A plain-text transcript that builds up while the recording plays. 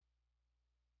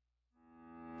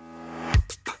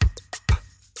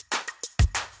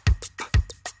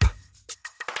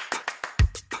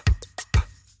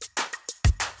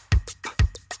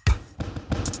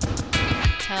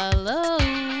Hello.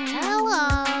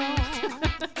 Hello.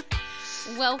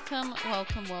 Welcome.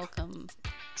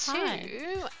 Hi.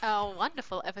 To a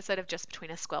wonderful episode of Just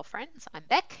Between Us Squirrel Friends. I'm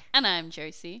Beck, And I'm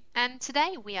Josie. and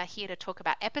today we are here to talk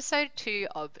about episode 2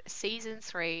 of season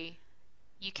 3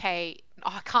 UK.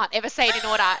 Oh, I can't ever say it in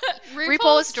order.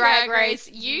 RuPaul's Drag Race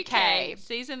UK.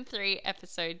 Season 3,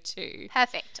 Episode 2.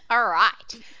 Perfect. All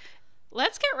right.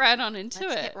 Let's get right on into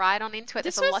Let's it. get right on into it.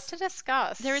 This There's a lot was- to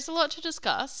discuss. There is a lot to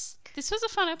discuss. This was a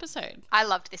fun episode. I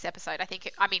loved this episode.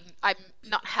 I'm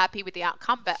not happy with the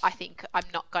outcome, but I think I'm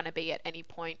not going to be at any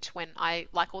point when I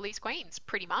like all these queens,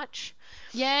 pretty much.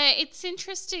 Yeah, it's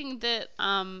interesting that,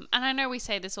 and I know we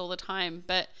say this all the time,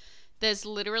 but there's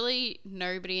literally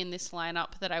nobody in this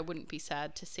lineup that I wouldn't be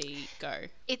sad to see go.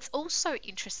 It's also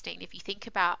interesting if you think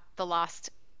about the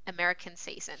last American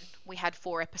season. We had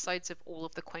 4 episodes of all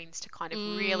of the queens to kind of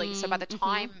really. So by the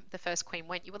time the first queen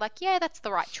went, you were like, yeah, that's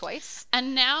the right choice.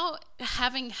 And now,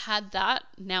 having had that,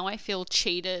 now I feel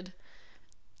cheated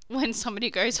when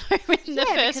somebody goes home in the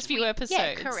first because few episodes.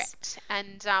 Yeah, correct.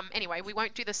 And anyway, we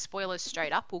won't do the spoilers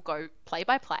straight up. We'll go play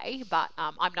by play. But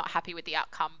I'm not happy with the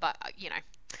outcome. But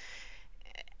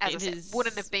as I said,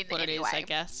 wouldn't have been what anyway. it is, I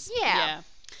guess. Yeah.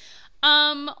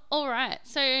 All right.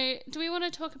 So, do we want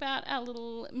to talk about our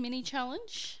little mini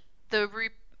challenge? The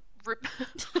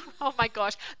oh my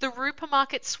gosh, the Rupa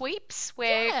Market sweeps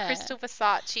where Yeah. Crystal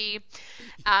Versace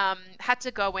had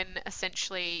to go and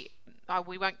essentially,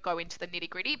 we won't go into the nitty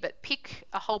gritty, but pick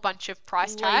a whole bunch of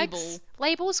price tags,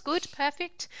 labels, good,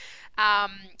 perfect,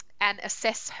 and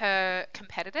assess her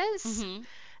competitors. Mm-hmm.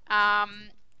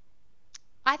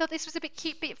 I thought this was a bit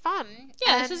cute, bit fun.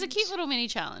 Yeah, this is a and cute little mini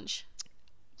challenge.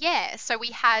 Yeah, so we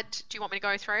had, do you want me to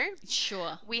go through?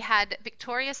 Sure. We had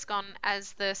Victoria Scone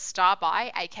as the star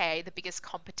by, aka the biggest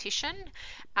competition.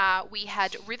 We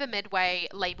had River Medway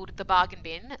labelled the bargain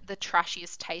bin, the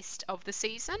trashiest taste of the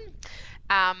season.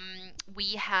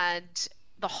 We had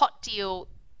the hot deal,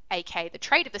 aka the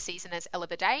trade of the season, as Ella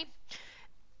Day.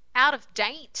 Out of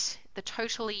date, the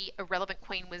totally irrelevant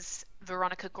queen was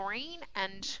Veronica Green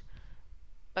and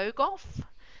Bogoff,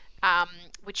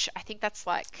 which I think that's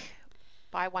like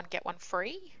buy one get one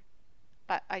free,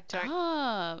 but I don't.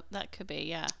 Oh, that could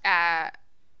be, yeah.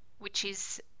 Which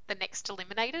is the next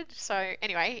eliminated. So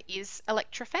anyway, is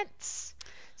Electra Fence.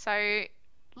 So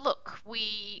look, do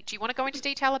you want to go into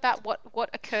detail about what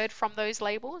occurred from those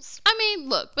labels? I mean,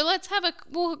 look, but let's have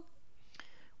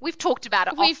We've talked about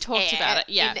it. We've talked about it,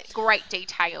 yeah, in great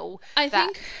detail. I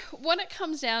think what it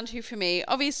comes down to for me,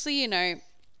 obviously,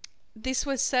 this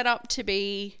was set up to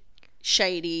be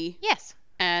shady. Yes.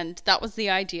 And that was the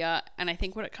idea. And I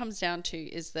think what it comes down to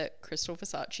is that Crystal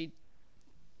Versace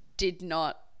did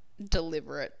not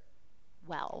deliver it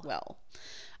well.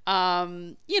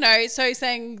 So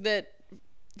saying that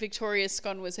Victoria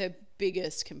Scone was her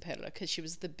biggest competitor because she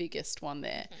was the biggest one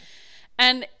there.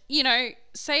 And,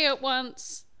 say it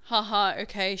once, haha,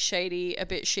 okay, shady, a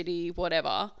bit shitty,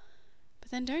 whatever. But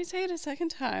then don't say it a second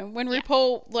time. When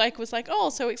RuPaul was like,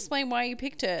 oh, so explain why you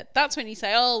picked it. That's when you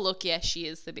say, oh, look, yes, she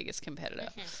is the biggest competitor.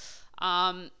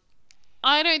 I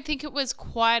don't think it was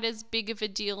quite as big of a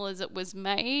deal as it was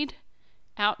made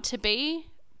out to be,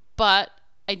 but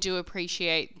I do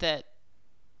appreciate that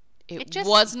it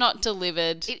was not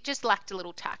delivered. It just lacked a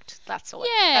little tact. That's all.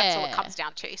 Yeah. That's all it comes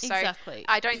down to. So exactly.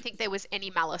 I don't think there was any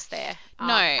malice there.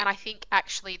 No. And I think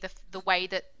actually the way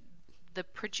that the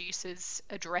producers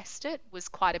addressed it was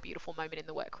quite a beautiful moment in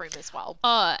the workroom as well.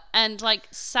 Oh, and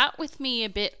sat with me a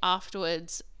bit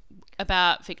afterwards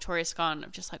about Victoria Scone.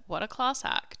 I'm just like, what a class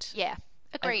act. Yeah,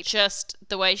 agreed. Just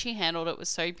the way she handled it was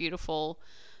so beautiful.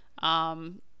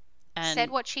 And said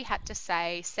what she had to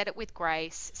say, said it with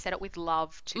grace, said it with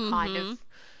love to kind of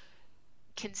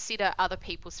consider other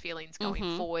people's feelings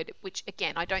going forward, which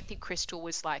again, I don't think Crystal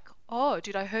was like, oh,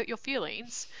 did I hurt your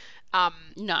feelings?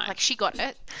 No. She got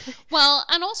it. Well,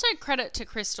 and also credit to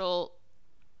Crystal,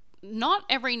 not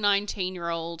every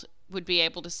 19-year-old would be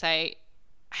able to say,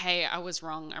 hey, I was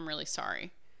wrong, I'm really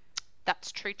sorry.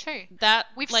 That's true too.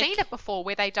 We've seen it before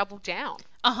where they double down.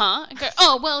 And go,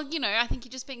 oh, well, I think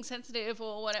you're just being sensitive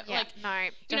or whatever. Yeah,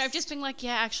 just being like,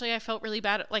 yeah, actually I felt really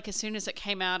bad. As soon as it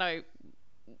came out, I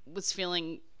was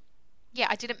feeling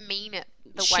I didn't mean it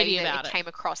the shitty way that about it came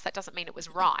across. That doesn't mean it was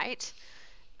right.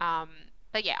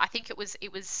 But yeah, I think it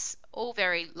was all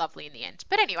very lovely in the end.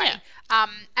 But anyway,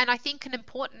 and I think an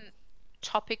important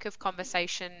topic of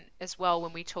conversation as well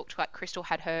when we talked about Crystal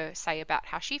had her say about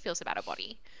how she feels about her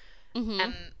body.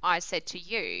 And I said to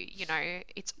you,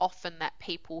 it's often that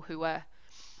people who are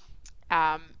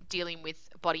dealing with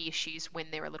body issues when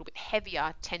they're a little bit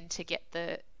heavier tend to get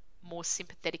the more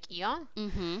sympathetic ear.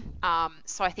 Mm-hmm.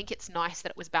 So I think it's nice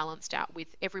that it was balanced out with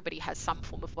everybody has some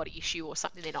form of body issue or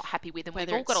something they're not happy with, and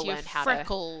Whether we've all got to it's your learn how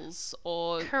freckles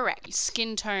or Correct.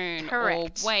 skin tone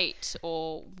Correct. or weight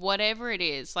or whatever it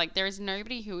is. Like, there is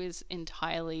nobody who is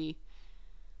entirely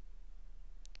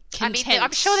content. I mean,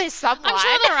 I'm sure there's someone. I'm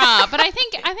sure there are, but I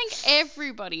think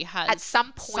everybody has At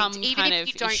some point, even kind if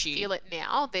you of don't issue. feel it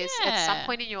now, there's at some Yeah.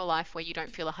 point in your life where you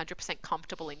don't feel 100%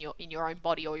 comfortable in your own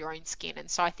body or your own skin,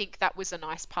 and so I think that was a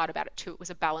nice part about it too. It was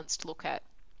a balanced look at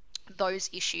those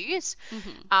issues.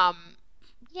 Yeah.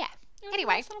 It was a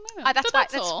Anyway, nice little moment. that's But why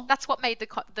that's all. that's what made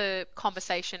the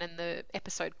conversation and the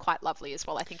episode quite lovely as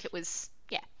well. I think it was,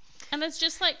 yeah, And it's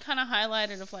just like kind of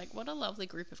highlighted of like, what a lovely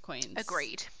group of queens.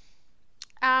 agreed.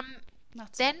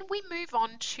 That's Then we move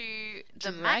on to the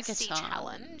Maxi Dragathon.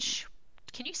 Challenge.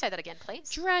 Can you say that again,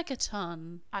 please?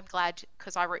 Dragathon. I'm glad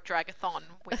because I wrote Dragathon,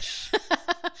 which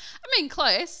I mean,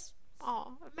 close.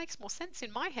 it makes more sense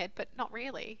in my head, but not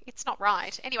really. It's not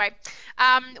right. Anyway,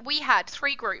 we had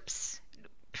 3 groups.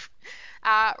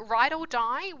 Ride or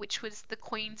Die, which was the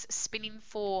queens spinning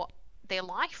for their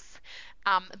life.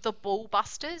 The Ball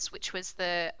Busters, which was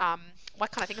the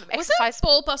what kind of thing of them? Was Exercise. it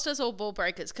ball busters or ball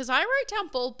breakers? Because I wrote down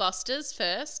ball busters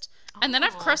first, and then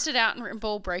I've Oh. crossed it out and written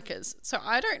ball breakers. So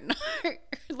I don't know.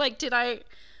 Like, did I?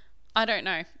 I don't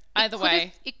know. Either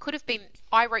way. It could have been.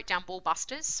 I wrote down Ball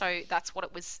Busters, so that's what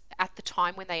it was at the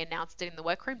time when they announced it in the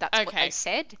workroom. That's what Okay. they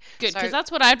said. Good, So because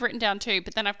that's what I'd written down too.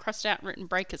 But then I've crossed out and written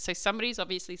breakers. So somebody's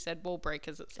obviously said ball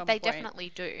breakers at some they point.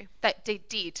 definitely do. They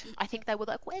did. I think they were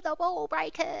like, "We're the Ball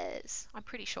Breakers." I'm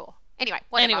pretty sure. Anyway,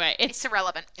 whatever. Anyway, it's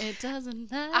irrelevant. It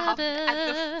doesn't matter.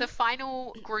 And the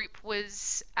final group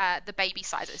was the baby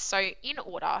sizes. So in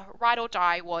order, Ride or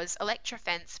Die was Electra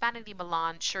Fence, Vanity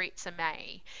Milan, Sharitza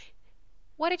May.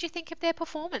 What did you think of their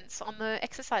performance on the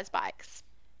exercise bikes?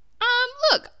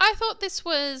 Look, I thought this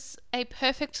was a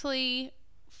perfectly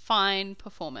fine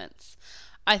performance.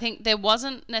 I think there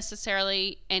wasn't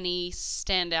necessarily any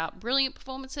standout brilliant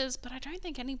performances, but I don't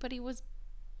think anybody was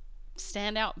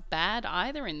standout bad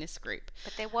either in this group.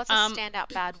 But there was a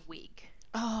standout bad wig.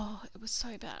 Oh, it was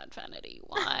so bad, Vanity.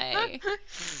 Why?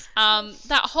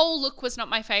 That whole look was not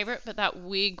my favorite, but that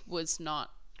wig was not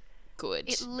good.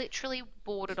 It literally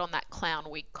bordered on that clown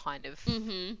wig kind of.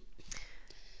 Mm-hmm.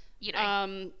 You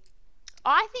know,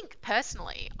 I think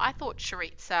personally, I thought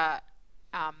Sharitza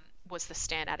was the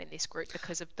standout in this group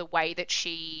because of the way that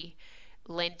she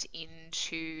lent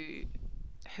into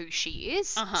who she is.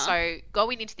 So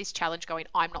going into this challenge going,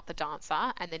 I'm not the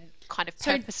dancer, and then kind of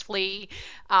purposefully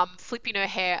flipping her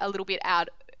hair a little bit out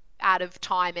of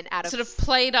time and out of... Sort of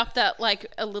played up that, like,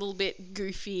 a little bit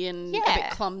goofy and a bit Yeah.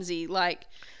 clumsy. Like,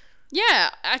 yeah,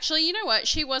 actually, you know what?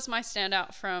 She was my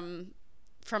standout from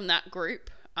that group.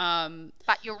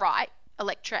 But you're right,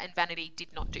 Electra and Vanity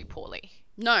did not do poorly.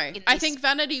 No, I this- think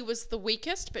Vanity was the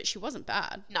weakest, but she wasn't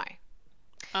bad. No.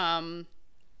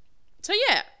 So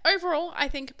yeah, overall, I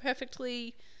think a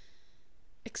perfectly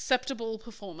acceptable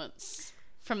performance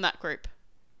from that group.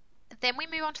 Then we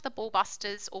move on to the Ball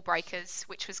Busters or Breakers,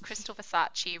 which was Crystal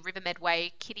Versace, River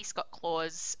Medway, Kitty Scott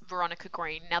Claus, Veronica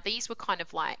Green. Now these were kind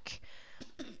of like,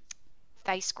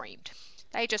 they screamed.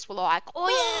 They just were like, oh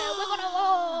yeah, we're gonna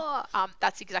go.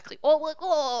 That's exactly, oh we're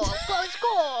go.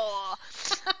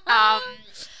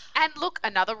 And look,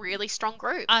 another really strong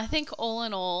group. I think all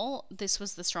in all, this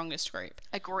was the strongest group.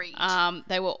 Agreed.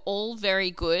 They were all very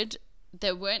good.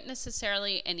 There weren't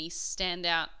necessarily any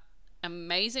standout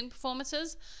amazing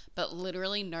performances, but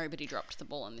literally nobody dropped the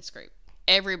ball in this group.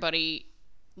 Everybody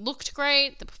looked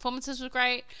great. The performances were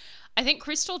great. I think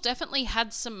Crystal definitely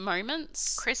had some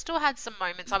moments. Crystal had some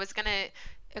moments. I was going to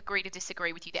agree to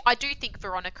disagree with you there. I do think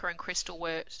Veronica and Crystal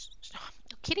were...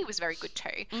 Kitty was very good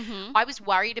too. Mm-hmm. I was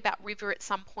worried about River at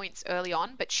some points early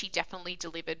on, but she definitely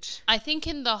delivered. I think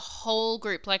in the whole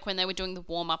group, like when they were doing the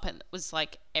warm-up and it was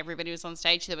like everybody was on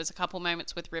stage, there was a couple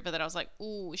moments with River that I was like,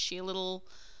 ooh, is she a little...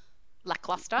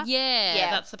 Lackluster? Yeah,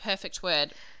 that's the perfect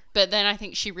word. But then I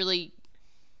think she really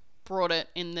brought it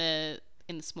in the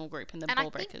small group, in the ball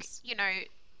breakers. Think, you know,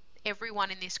 everyone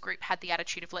in this group had the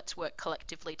attitude of let's work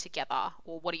collectively together,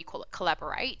 or what do you call it,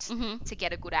 collaborate, to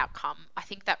get a good outcome. I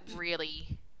think that really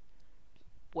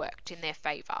worked in their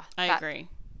favour. I agree.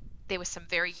 There were some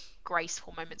very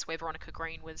graceful moments where Veronica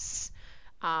Green was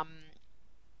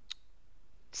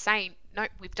saying, no,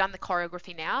 we've done the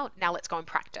choreography now let's go and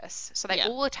practice. So they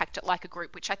all attacked it like a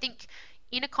group, which I think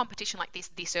in a competition like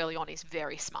this early on is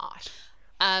very smart.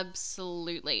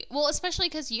 Absolutely. Well, especially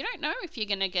because you don't know if you're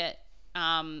going to get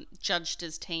judged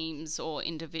as teams or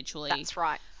individually. That's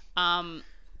right. And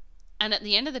at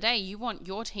the end of the day, you want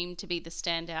your team to be the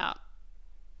standout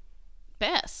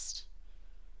best.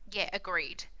 Yeah,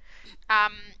 agreed.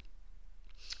 Um,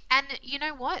 and you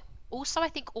know what? Also, I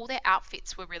think all their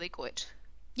outfits were really good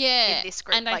in Yeah, this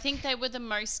group. and I Like, think they were the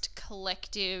most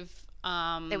collective.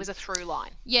 there was a through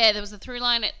line. Yeah, there was a through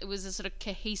line. It was a sort of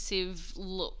cohesive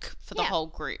look for the Yeah. whole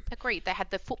group. Agreed. They had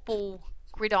the football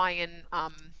gridiron.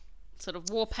 Sort of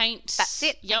war paint. That's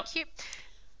it. Yep. Thank you.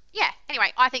 Yeah.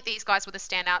 Anyway, I think these guys were the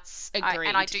standouts, and I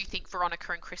Agreed. do think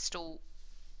Veronica and Crystal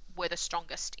were the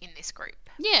strongest in this group.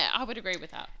 Yeah, I would agree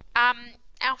with that.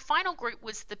 Our final group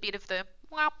was the bit of the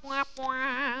wah wah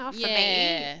wah for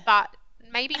Yeah. me, but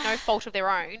maybe no fault of their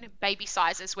own. Baby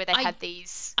sizes where they had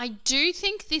these. I do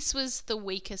think this was the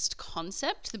weakest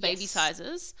concept, the baby Yes.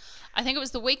 sizes. I think it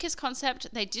was the weakest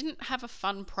concept. They didn't have a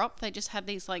fun prop. They just had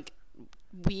these like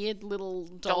weird little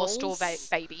Dollar dolls. store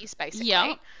babies, basically.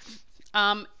 Yeah.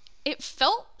 It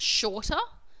felt shorter.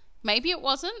 Maybe it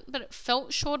wasn't, but it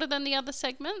felt shorter than the other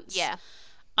segments. Yeah.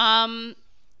 And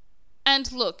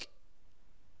look,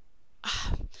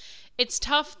 it's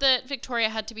tough that Victoria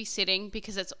had to be sitting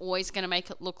because it's always going to make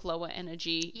it look lower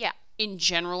energy. Yeah. In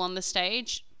general on the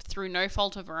stage through no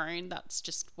fault of her own. That's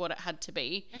just what it had to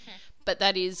be. Mm-hmm. But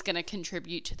that is going to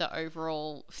contribute to the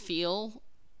overall feel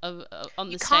of on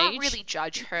the You stage. can't really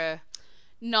judge her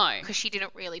No. because she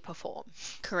didn't really perform.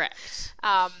 Correct.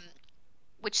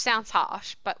 Which sounds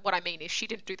harsh, but what I mean is she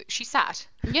didn't do that. She sat.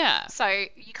 Yeah. So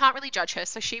you can't really judge her.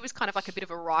 So she was kind of like a bit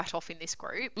of a write-off in this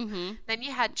group. Mm-hmm. Then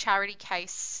you had Charity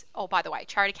Case. Oh, by the way,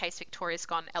 Charity Case, Victoria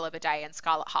Scone, Ella Bidet, and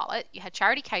Scarlett Harlett. You had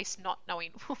Charity Case not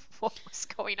knowing what was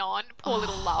going on. Poor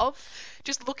little love.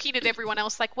 Just looking at everyone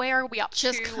else like, where are we up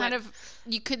Just to? kind of,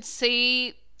 you could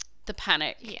see the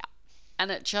panic. Yeah. And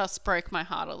it just broke my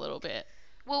heart a little bit.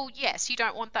 Well, yes, you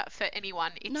don't want that for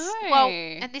anyone. It's, No. Well,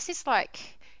 and this is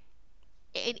like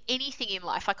in anything in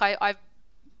life. Like I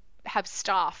have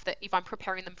staff that if I'm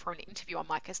preparing them for an interview, I'm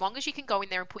like, as long as you can go in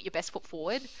there and put your best foot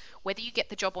forward, whether you get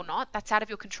the job or not, that's out of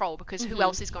your control because who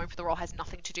else is going for the role has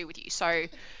nothing to do with you. So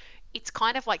it's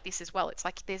kind of like this as well. It's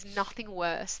like there's nothing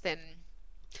worse than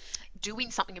doing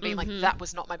something and being like, that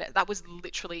was not my best. That was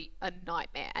literally a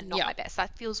nightmare and not my best.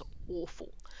 That feels awful.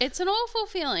 It's an awful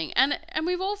feeling. And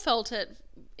we've all felt it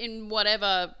in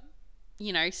whatever,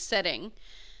 setting.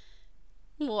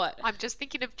 What? I'm just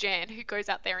thinking of Jan, who goes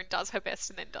out there and does her best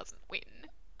and then doesn't win.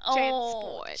 Oh, Jan's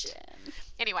spoiled. Jen.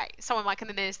 Anyway, so I'm like, and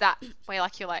then there's that where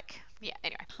like you're like, yeah,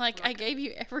 anyway. Like, I gave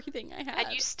you everything I had.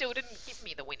 And you still didn't give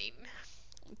me the winning.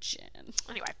 Jen.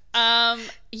 Anyway.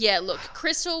 Yeah, look,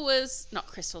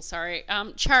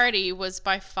 Charity was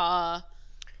by far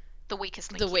The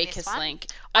weakest link. the in weakest this one. link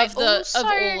I of also-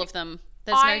 all of them.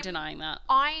 There's no denying that.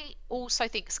 I also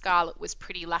think Scarlett was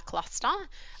pretty lackluster,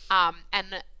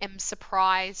 and am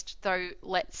surprised though.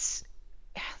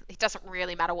 It doesn't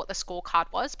really matter what the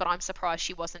scorecard was, but I'm surprised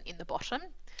she wasn't in the bottom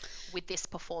with this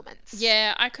performance.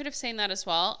 Yeah, I could have seen that as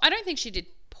well. I don't think she did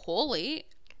poorly,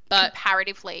 but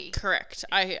Comparatively, correct.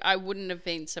 I wouldn't have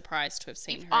been surprised to have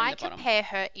seen if her in I the bottom. compare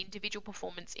her individual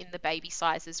performance in the baby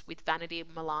sizes with Vanity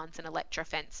Milans and Electra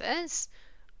Fences,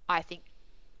 I think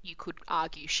you could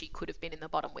argue she could have been in the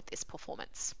bottom with this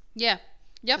performance. Yeah.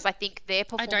 Yep. Because I think their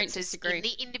performances disagree. in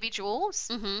the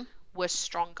individuals were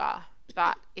stronger,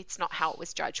 but it's not how it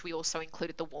was judged. We also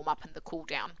included the warm-up and the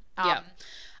cool-down. Yeah.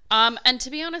 And to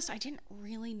be honest, I didn't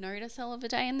really notice Ella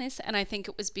Bidet in this, and I think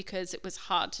it was because it was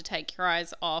hard to take your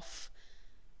eyes off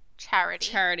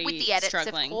Charity with the edits,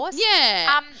 struggling. of course.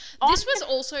 Yeah. This was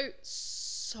also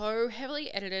so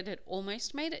heavily edited, it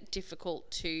almost made it difficult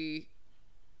to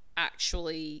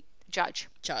actually judge.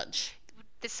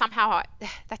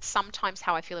 That's sometimes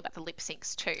how I feel about the lip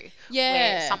syncs too.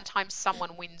 Yeah. Where sometimes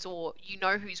someone wins or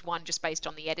who's won just based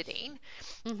on the editing.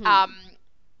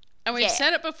 And we've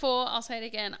said it before, I'll say it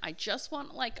again. I just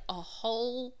want like a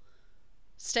whole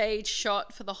stage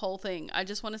shot for the whole thing. I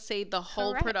just want to see the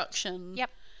whole Correct. production. Yep.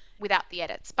 Without the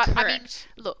edits. But I mean, Correct.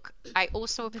 look, I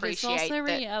also But it's appreciate also that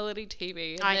reality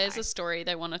TV. And I there's know. a story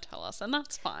they want to tell us, and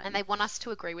that's fine. and they want us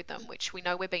to agree with them, which we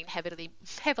know we're being heavily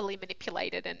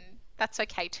manipulated, and that's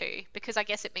okay too, because I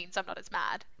guess it means I'm not as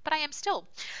mad, but I am still.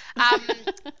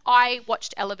 I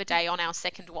watched Ella Bidet on our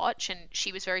second watch, and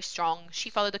she was very strong.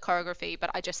 She followed the choreography, but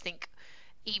I just think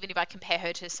even if I compare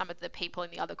her to some of the people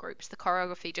in the other groups, the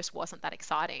choreography just wasn't that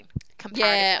exciting comparatively.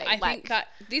 Yeah, I think that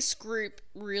this group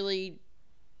really,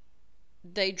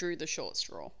 they drew the short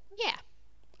straw. Yeah.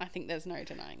 I think there's no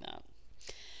denying that.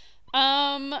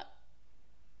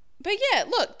 But yeah,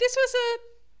 look, this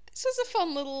was a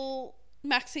fun little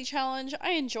maxi challenge.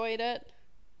 I enjoyed it.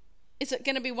 Is it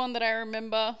going to be one that I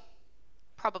remember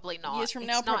Probably not. years from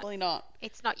now? Probably not.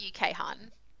 It's not UK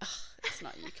Hun. It's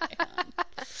not UK Hun.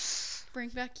 Bring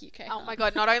back UK Oh Hun. my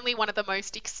god, not only one of the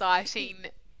most exciting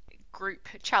group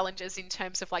challenges in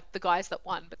terms of like the guys that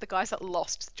won, but the guys that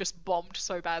lost just bombed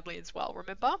so badly as well.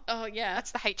 Remember? Oh yeah,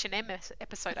 That's the H&M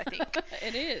episode, I think.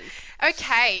 it is.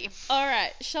 Okay. All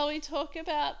right, shall we talk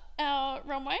about our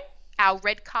runway? Our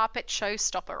red carpet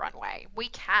showstopper runway. We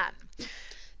can.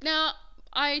 Now,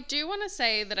 I do want to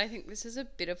say that I think this is a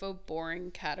bit of a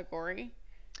boring category.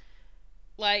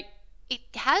 Like, it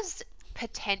has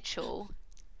potential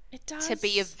it does to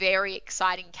be a very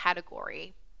exciting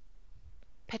category.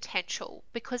 Potential,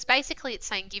 because basically it's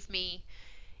saying give me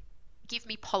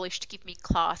polished, give me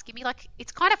class, give me like,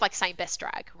 it's kind of like saying best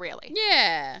drag, really.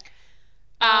 Yeah.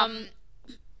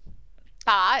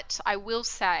 But I will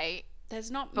say,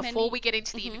 there's not before many... we get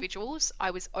into the individuals,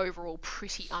 I was overall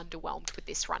pretty underwhelmed with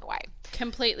this runway.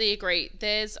 Completely agree.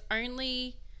 There's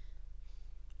only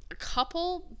a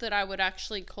couple that I would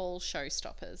actually call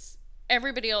showstoppers.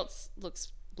 Everybody else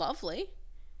looks lovely.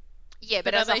 Yeah,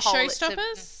 but are as a they whole,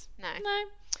 showstoppers? No. No.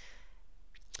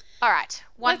 All right,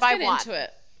 one Let's by get one. into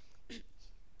it.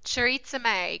 Charitza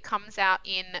May comes out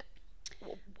in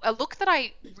a look that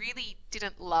I really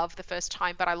didn't love the first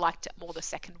time, but I liked it more the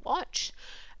second watch.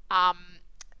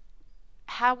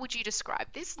 How would you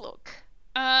describe this look?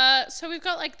 So we've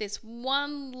got like this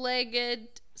one-legged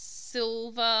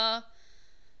silver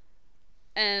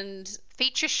and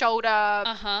feature shoulder,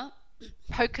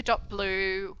 polka dot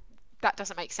blue. That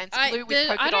doesn't make sense. Blue with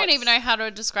polka dots. I don't even know how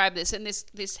to describe this. And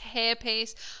this hair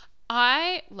piece,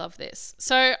 I love this.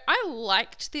 So I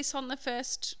liked this on the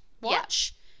first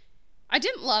watch. Yeah. I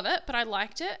didn't love it, but I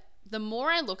liked it. The more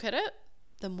I look at it,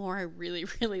 the more I really,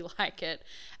 really like it.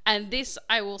 And this,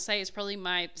 I will say, is probably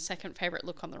my second favorite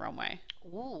look on the runway.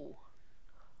 Ooh.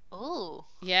 Ooh.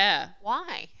 Yeah.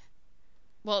 Why?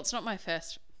 Well, it's not my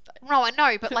first. No, I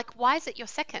know, but like, why is it your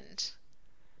second?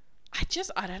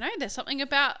 I don't know. There's something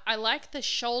about, I like the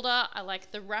shoulder. I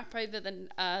like the wrap over the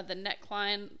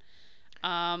neckline.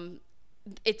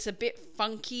 It's a bit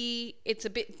funky. It's a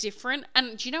bit different.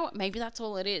 And do you know what? Maybe that's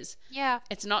all it is. Yeah.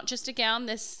 It's not just a gown.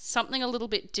 There's something a little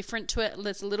bit different to it.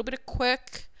 There's a little bit of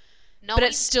quirk, but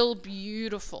it's still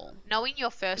beautiful. Knowing your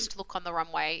first look on the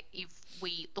runway, if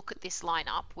we look at this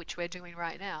lineup, which we're doing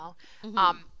right now,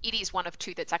 it is one of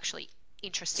two that's actually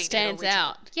interesting. Stands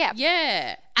out. Yeah.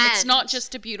 Yeah. And it's not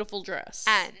just a beautiful dress.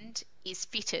 And is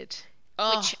fitted.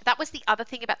 Which, that was the other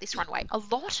thing about this runway. A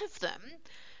lot of them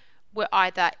were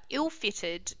either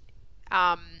ill-fitted,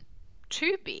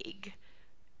 too big.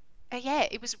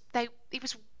 It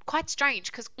was quite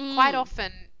strange, because quite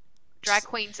often drag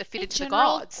queens are fitted to the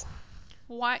gods.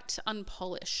 Quite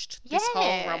unpolished, this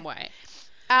whole runway.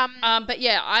 But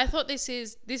yeah, I thought this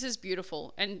is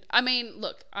beautiful. And I mean,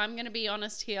 look, I'm going to be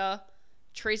honest here.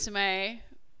 Charitza May,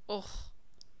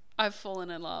 I've fallen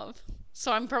in love.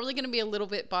 So I'm probably going to be a little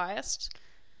bit biased.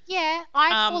 Yeah,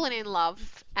 I've fallen in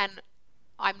love, and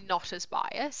I'm not as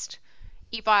biased.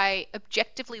 If I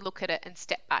objectively look at it and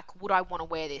step back, would I want to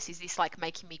wear this? Is this like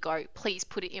making me go, please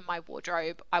put it in my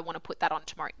wardrobe, I want to put that on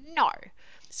tomorrow? No.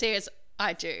 Serious,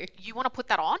 I do. You want to put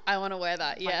that on? I want to wear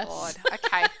that, yes. Oh my God.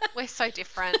 Okay, we're so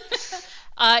different.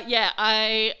 Yeah,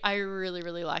 I really,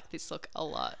 really like this look a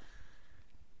lot.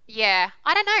 Yeah,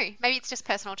 I don't know. Maybe it's just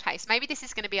personal taste. Maybe this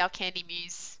is going to be our Candy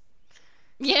Muse.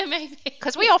 Yeah, maybe.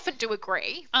 Because we often do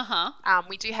agree. Uh-huh.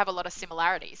 We do have a lot of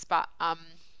similarities. But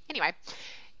anyway,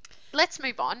 let's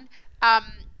move on.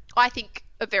 I think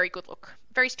a very good look.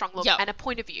 Very strong look. Yep. And a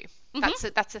point of view.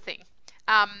 That's a thing.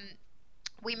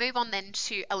 We move on then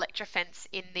to Electra Fence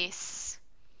in this.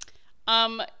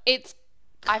 It's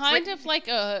kind of like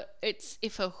it's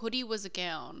if a hoodie was a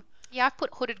gown. Yeah, I've put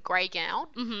hooded grey gown.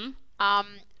 Mm-hmm.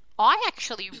 I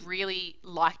actually really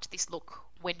liked this look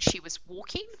when she was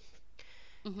walking.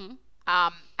 Mm-hmm.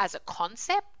 As a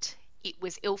concept, it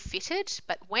was ill-fitted,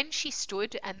 but when she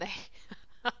stood and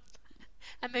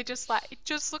they just like, it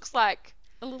just looks like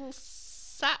a little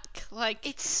sack. Like,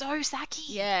 it's so sacky.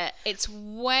 Yeah, it's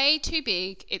way too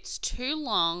big. It's too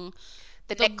long.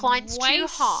 The neckline's too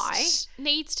high.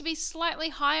 Needs to be slightly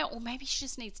higher, or maybe she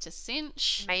just needs to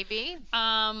cinch. Maybe.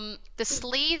 The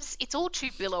sleeves, it's all too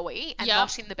billowy and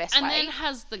not in the best way. And then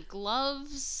has the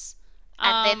gloves.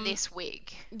 And then this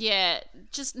wig. Yeah,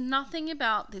 just nothing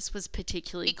about this was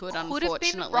particularly good, unfortunately.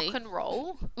 It could have been rock and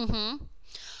roll. Mm-hmm.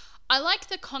 I like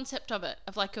the concept of it,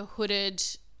 of like a hooded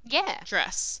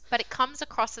dress. But it comes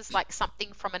across as like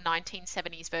something from a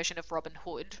 1970s version of Robin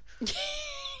Hood.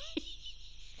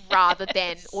 Rather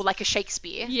than, or like a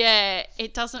Shakespeare. Yeah,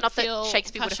 it doesn't feel Not that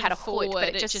Shakespeare would have had a hood,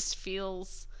 but it just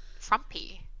feels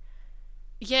frumpy.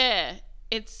 Yeah,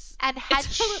 it's... And had...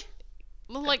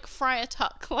 like Friar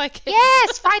Tuck. Like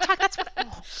yes, Friar Tuck, that's what...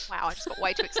 Oh, wow, I just got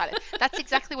way too excited. That's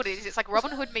exactly what it is. It's like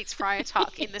Robin Hood meets Friar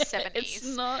Tuck in the 70s.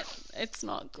 It's not... It's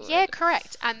not good. Yeah,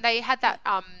 correct. And they had that.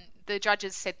 The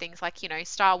judges said things like,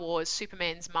 Star Wars,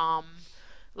 Superman's mum,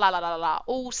 la la la la,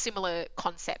 all similar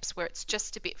concepts where it's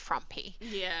just a bit frumpy.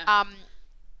 Yeah.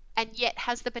 And yet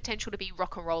has the potential to be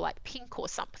rock and roll like Pink or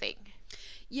something,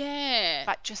 Yeah.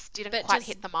 but just didn't But quite just-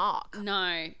 hit the mark.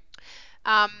 No.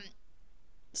 Um,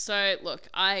 So, look,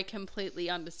 I completely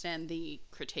understand the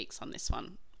critiques on this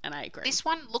one, and I agree. this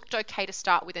one looked okay to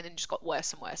start with, and then just got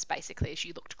worse and worse basically as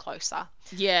you looked closer.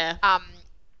 Yeah.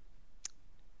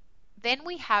 Then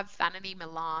we have Vanity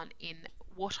Milan in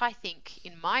what I think,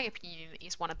 in my opinion,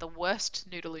 is one of the worst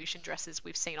nude illusion dresses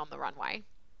we've seen on the runway.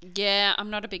 Yeah,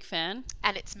 I'm not a big fan.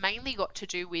 And it's mainly got to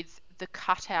do with the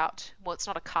cutout. Well, it's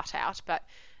not a cutout, but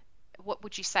what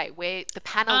would you say? Where the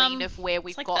paneling of where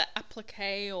we've It's like got, the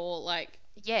applique or like...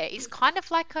 yeah, it's kind of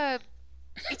like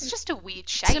it's just a weird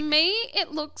shape. To me,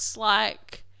 it looks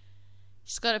like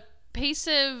she's got a piece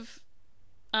of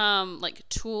like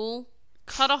tool,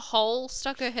 cut a hole,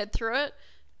 stuck her head through it,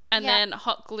 and Yep. then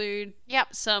hot glued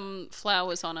Yep. some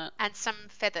flowers on it. And some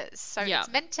feathers. So Yeah. it's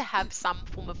meant to have some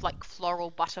form of like floral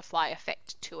butterfly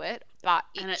effect to it, but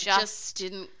And it just just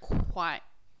didn't quite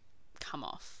come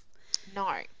off.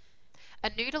 no. A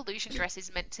nude illusion dress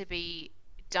is meant to be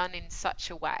done in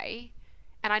such a way,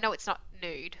 and I know it's not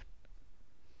nude,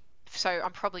 so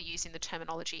I'm probably using the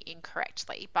terminology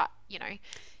incorrectly, but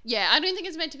Yeah, I don't think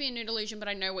it's meant to be a nude illusion, but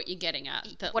I know what you're getting at.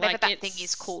 That, whatever like, that thing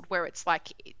is called, where it's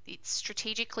like it's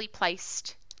strategically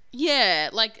placed. Yeah,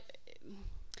 like...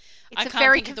 It's I a can't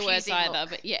very think of the words confusing either, look.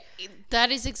 but yeah, that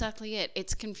is exactly it.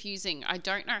 It's confusing. I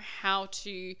don't know how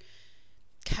to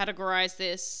categorize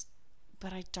this,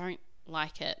 but I don't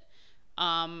like it.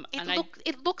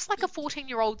 It looks like a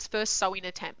 14-year-old's first sewing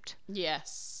attempt.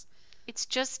 Yes. It's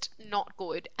just not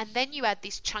good. And then you add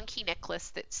this chunky necklace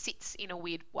that sits in a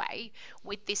weird way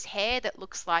with this hair that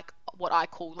looks like what I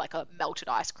call like a melted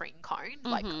ice cream cone.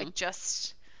 Like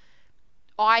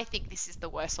I think this is the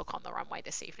worst look on the runway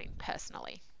this evening,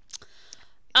 personally.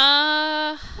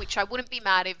 Which I wouldn't be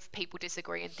mad if people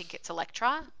disagree and think it's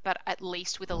Electra, but at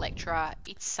least with Electra,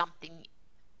 it's something.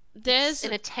 There's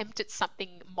An attempt at something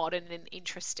modern and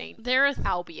interesting, there are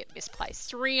albeit misplaced.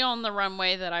 3 on the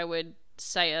runway that I would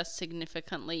say are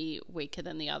significantly weaker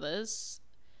than the others.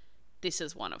 This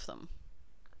is one of them.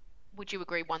 Would you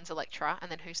agree one's Electra,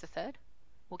 and then who's the third?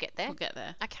 We'll get there. We'll get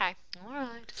there. Okay.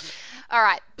 All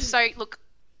right. So, look,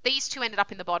 these two ended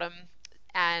up in the bottom,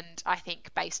 and I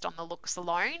think based on the looks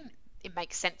alone, it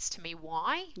makes sense to me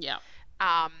why. Yeah.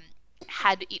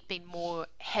 Had it been more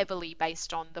heavily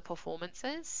based on the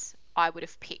performances, I would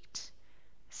have picked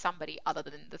somebody other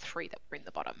than the 3 that were in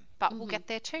the bottom. But we'll get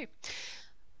there too.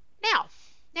 Now,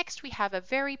 next we have a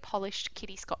very polished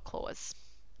Kitty Scott Claus.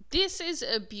 This is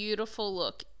a beautiful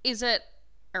look. Is it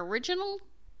original?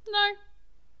 No.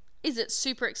 Is it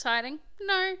super exciting?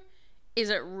 No. Is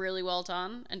it really well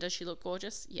done? And does she look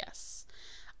gorgeous? Yes.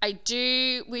 I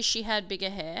do wish she had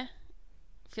bigger hair.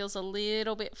 Feels a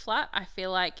little bit flat. I feel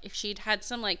like if she'd had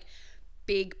some like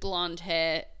big blonde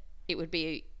hair, it would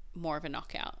be more of a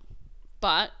knockout.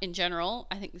 But in general,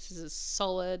 I think this is a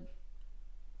solid,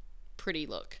 pretty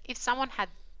look. If someone had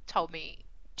told me,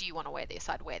 do you want to wear this,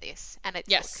 I'd wear this. And it's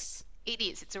Yes. it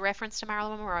is. It's a reference to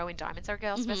Marilyn Monroe in Diamonds Are a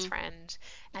Girl's Best Friend.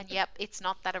 And yep, it's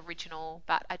not that original,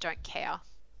 but I don't care.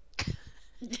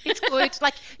 It's good.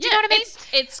 Like, do you know what I mean?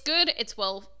 It's good. It's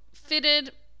well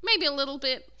fitted. Maybe a little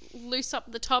bit loose up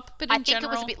the top, but in I think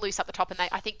general, it was a bit loose up the top, and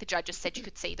I think the judges said you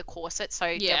could see the corset, so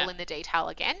Yeah. devil in the detail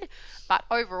again. But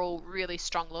overall, really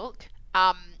strong look.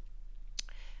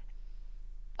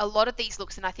 A lot of these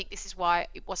looks, and I think this is why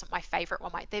it wasn't my favourite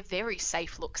one, they're very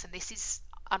safe looks, and this is,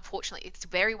 unfortunately, it's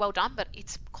very well done, but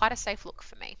it's quite a safe look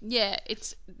for me. Yeah,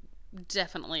 it's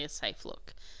definitely a safe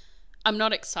look. I'm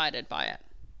not excited by it,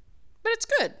 but it's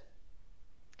good.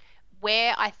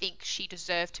 Where I think she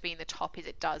deserved to be in the top is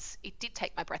it did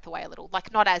take my breath away a little.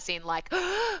 Like, not as in like,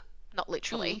 not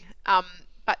literally,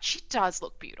 but she does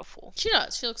look beautiful. She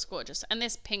does. She looks gorgeous. And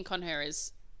this pink on her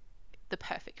is, The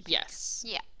perfect pink. yes.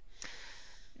 Yeah.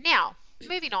 Now,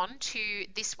 moving on to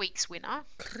this week's winner.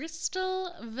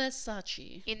 Crystal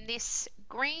Versace. In this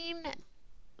green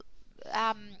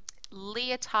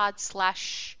leotard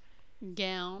slash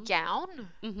Gown. gown.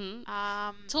 Mm-hmm.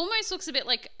 It almost looks a bit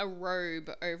like a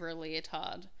robe over a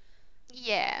leotard.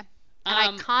 Yeah. And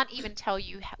I can't even tell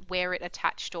you where it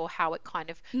attached or how it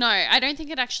kind of... No, I don't think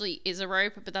it actually is a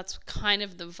robe, but that's kind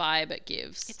of the vibe it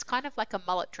gives. It's kind of like a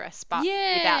mullet dress, but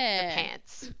Yeah. without the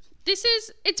pants.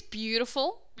 It's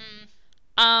beautiful.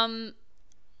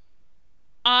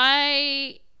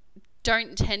 I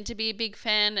don't tend to be a big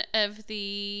fan of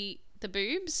the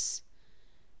boobs,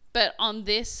 But on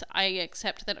this, I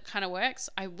accept that it kind of works.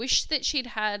 I wish that she'd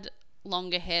had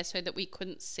longer hair so that we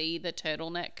couldn't see the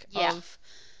turtleneck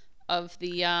of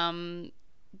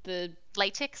the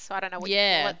latex. I don't know what you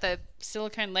call it. The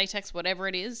silicone latex, whatever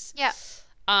it is. Yeah.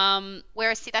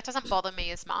 Whereas, see, that doesn't bother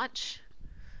me as much.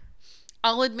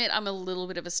 I'll admit I'm a little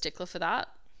bit of a stickler for that,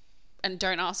 and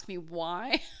don't ask me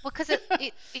why. Well, because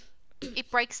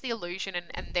it breaks the illusion,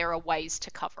 and there are ways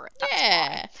to cover it.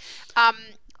 That's why.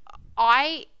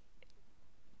 I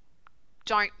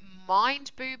don't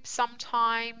mind boobs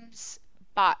sometimes,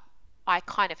 but I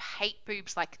kind of hate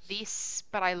boobs like this,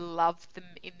 but I love them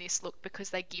in this look because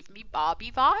they give me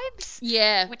Barbie vibes.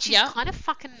 Yeah. Which is kind of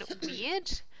fucking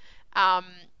weird.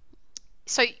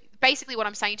 So basically what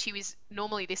I'm saying to you is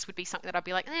normally this would be something that I'd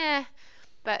be like,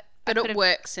 but it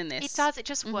works in this. It does. It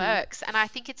just works. And I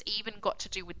think it's even got to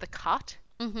do with the cut.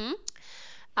 Mm-hmm.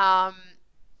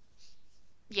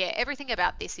 Yeah, everything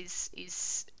about this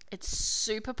is it's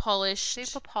super polished.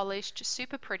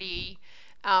 Super pretty.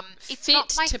 It's fit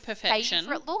not my to perfection.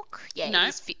 favorite look. Yeah, No. it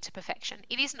is fit to perfection.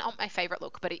 It is not my favorite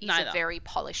look, but it is Neither. a very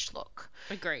polished look.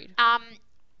 Agreed.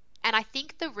 And I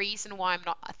think the reason why I'm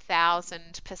not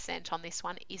 1,000% on this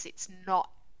one is it's not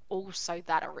also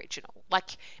that original.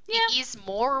 Like, it is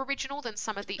more original than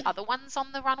some of the other ones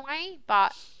on the runway,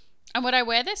 but... And would I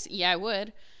wear this? Yeah, I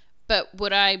would. But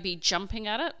would I be jumping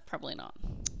at it? Probably not.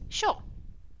 Sure.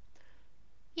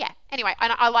 Yeah. Anyway,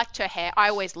 and I liked her hair. I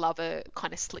always love a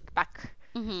kind of slick back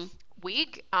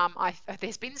wig.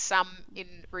 There's been some in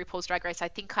RuPaul's Drag Race. I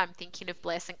think I'm thinking of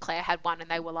Blair St. Clair had one,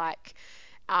 and they were like,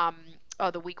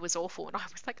 the wig was awful. And I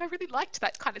was like, I really liked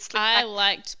that kind of slick back. I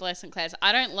liked Blair St. Clair's.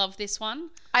 I don't love this one.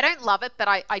 I don't love it, but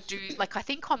I do. Like, I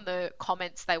think on the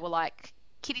comments they were like,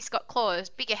 Kitty Scott claws,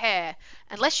 bigger hair.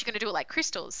 Unless you're going to do it like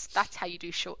Crystal's, that's how you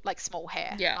do short, like small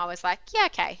hair. Yeah. I was like, yeah,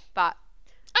 okay, but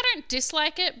I don't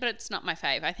dislike it, but it's not my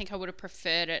fave. I think I would have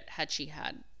preferred it had she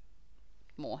had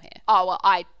more hair. Oh, well,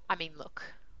 I mean, look,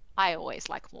 I always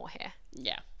like more hair.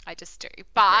 Yeah. I just do.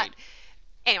 But Agreed.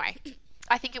 Anyway,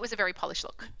 I think it was a very polished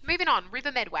look. Moving on,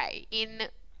 River Medway in,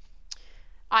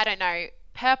 I don't know,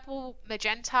 purple,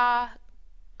 magenta,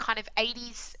 kind of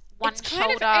 80s, one it's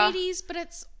shoulder. It's kind of 80s, but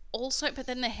it's also, but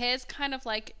then the hair's kind of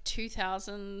like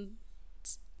 2000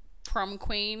 prom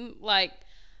queen. Like,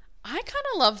 I kind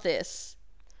of love this.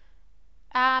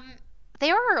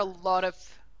 There are a lot of,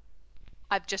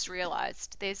 I've just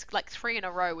realised, there's like 3 in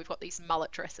a row we've got these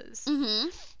mullet dresses. Mm-hmm.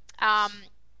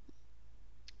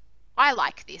 I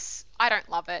like this. I don't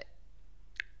love it.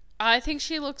 I think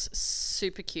she looks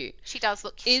super cute. She does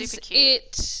look Is super cute.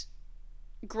 it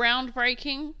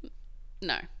groundbreaking?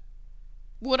 No.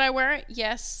 Would I wear it?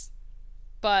 Yes.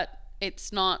 But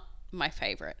it's not my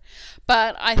favourite.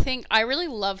 But I think I really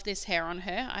love this hair on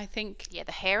her. I think yeah,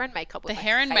 the hair and makeup were the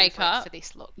hair and makeup for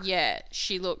this look. Yeah,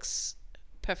 she looks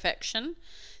perfection.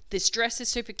 This dress is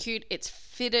super cute. It's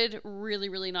fitted really,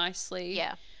 really nicely.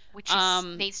 Yeah, which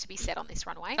needs to be said on this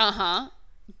runway.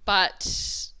 But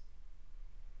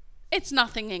it's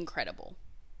nothing incredible.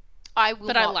 I will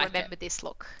not like remember this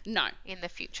look. No. In the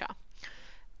future.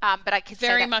 But I can say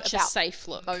very that much about a safe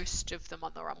look. Most of them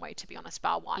on the runway, to be honest,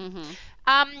 bar one.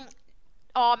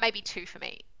 Mm-hmm. Maybe 2 for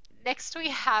me. Next we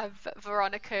have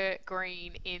Veronica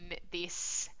Green in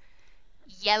this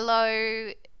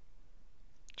yellow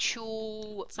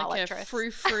tulle it's mullet like a dress.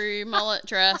 frou-frou mullet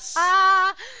dress.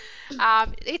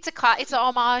 It's an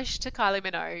homage to Kylie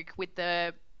Minogue with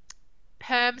the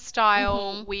perm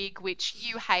style wig, which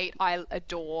you hate, I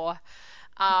adore.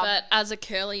 But as a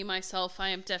curly myself, I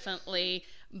am definitely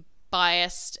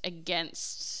biased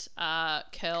against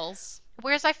curls.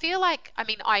 Whereas I feel like, I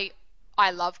mean, I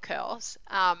love curls,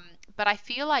 but I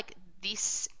feel like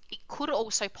this, it could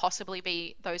also possibly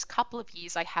be those couple of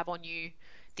years I have on you.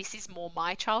 This is more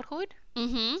my childhood.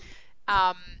 Mm-hmm.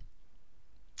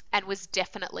 And was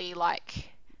definitely like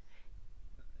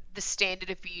the standard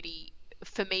of beauty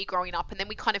for me growing up. And then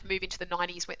we kind of move into the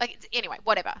 90s. Anyway,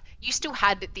 whatever. You still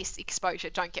had this exposure,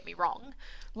 don't get me wrong.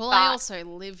 Well, I also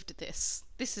lived this.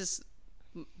 This is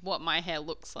what my hair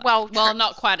looks like. Well,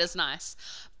 not quite as nice.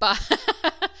 But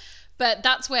but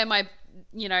that's where my,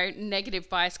 negative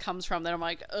bias comes from, that I'm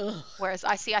like, ugh. Whereas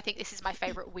I think this is my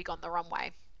favourite wig on the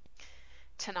runway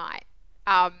tonight.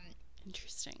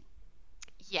 Interesting.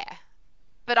 Yeah.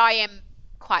 But I am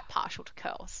quite partial to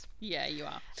curls. Yeah, you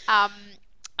are.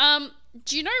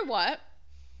 Do you know what?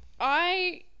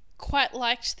 I quite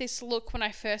liked this look when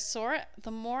I first saw it.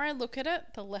 The more I look at it,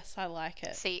 the less I like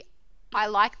it. See, I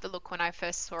liked the look when I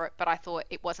first saw it, but I thought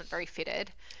it wasn't very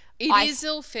fitted. It is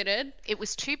ill-fitted. It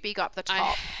was too big up the top.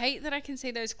 I hate that I can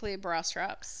see those clear bra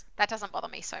straps. That doesn't bother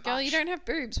me so much. Girl, you don't have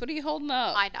boobs. What are you holding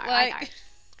up? I know.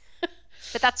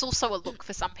 But that's also a look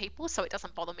for some people, so it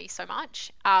doesn't bother me so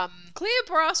much. Clear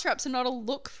bra straps are not a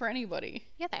look for anybody.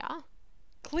 Yeah, they are.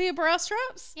 Clear bra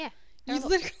straps? Yeah. You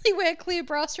literally wear clear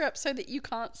bra straps so that you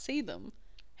can't see them.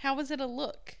 How is it a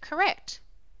look? Correct.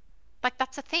 Like,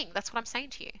 that's a thing. That's what I'm saying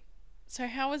to you. So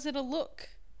how is it a look?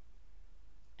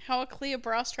 How are clear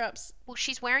bra straps? Well,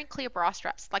 she's wearing clear bra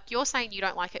straps. Like, you're saying you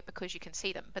don't like it because you can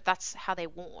see them, but that's how they're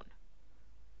worn.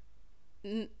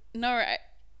 No,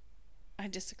 I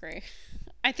disagree.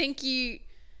 I think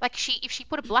Like, if she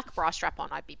put a black bra strap on,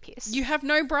 I'd be pissed. you have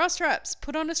no bra straps.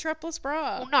 Put on a strapless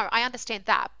bra. Well, no, I understand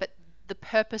that, but the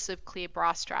purpose of clear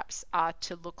bra straps are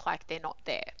to look like they're not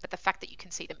there. But the fact that you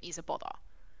can see them is a bother.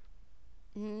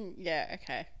 Yeah,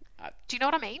 okay. Do you know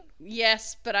what I mean?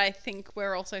 Yes, but I think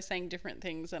we're also saying different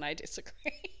things and I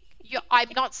disagree. I'm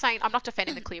not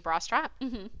defending the clear bra strap,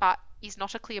 but is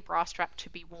not a clear bra strap to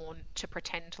be worn to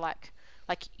pretend like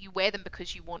you wear them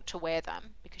because you want to wear them,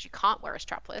 because you can't wear a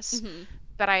strapless.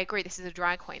 But I agree, this is a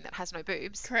drag queen that has no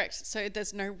boobs. Correct. So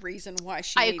there's no reason why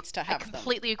she needs to have them. I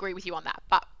completely agree with you on that.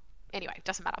 But anyway, it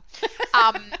doesn't matter.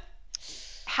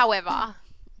 However,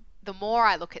 the more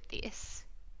I look at this,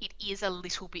 it is a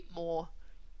little bit more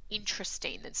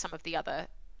interesting than some of the other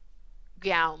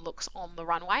gown looks on the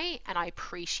runway, and I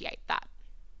appreciate that.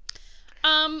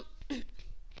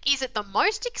 Is it the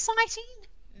most exciting?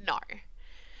 No.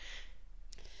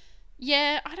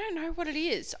 Yeah, I don't know what it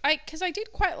is. Because I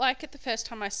did quite like it the first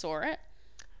time I saw it.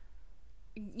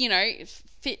 You know,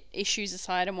 fit issues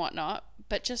aside and whatnot.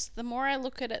 But just the more I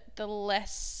look at it, the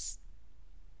less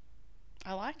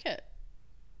I like it.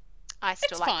 I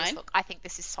still like fine. this look. I think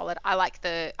this is solid. I like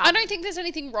the... I don't think there's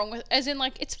anything wrong with... As in,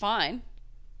 like, it's fine.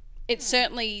 It's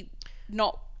certainly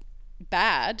not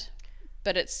bad,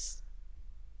 but it's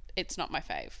not my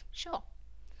fave. Sure.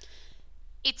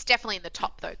 It's definitely in the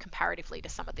top, though, comparatively to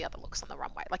some of the other looks on the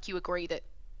runway. Like, you agree that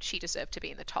she deserved to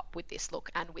be in the top with this look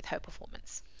and with her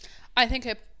performance. I think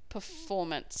her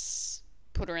performance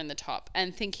put her in the top.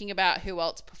 And thinking about who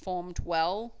else performed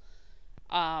well...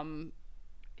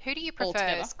 Who do you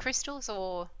prefer, Crystal's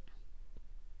or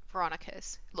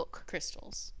Veronica's look?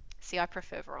 Crystal's. See, I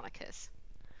prefer Veronica's.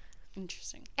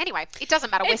 Interesting. Anyway, it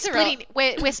doesn't matter.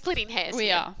 We're splitting hairs.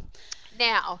 We are.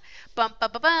 Now, bum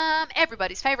bum bum bum.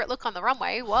 Everybody's favorite look on the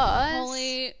runway was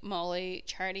Holy moly,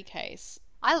 Charity Case.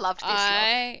 I loved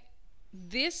this look.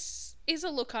 This is a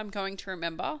look I'm going to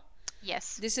remember.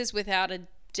 Yes. This is without a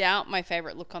doubt my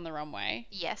favorite look on the runway.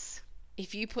 Yes.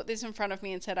 If you put this in front of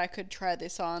me and said I could try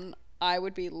this on, I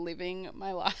would be living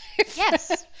my life.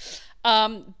 Yes.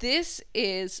 This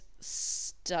is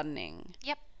stunning.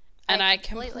 Yep. And I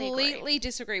completely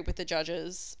disagree with the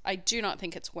judges. I do not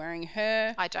think it's wearing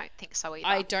her. I don't think so either.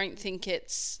 I don't think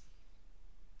it's...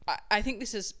 I think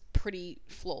this is pretty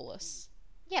flawless.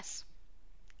 Yes.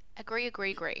 Agree.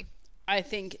 I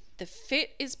think the fit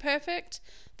is perfect.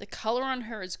 The colour on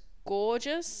her is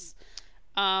gorgeous.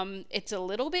 It's a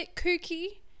little bit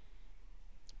kooky.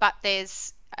 But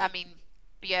there's,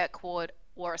 Björk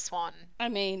wore a swan.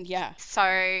 Yeah. So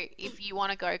if you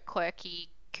want to go quirky,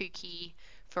 kooky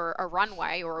for a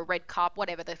runway or a red carpet,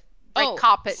 whatever, the red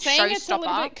carpet showstopper. Saying it's a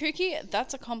little bit kooky,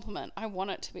 that's a compliment. I want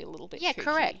it to be a little bit kooky. Yeah,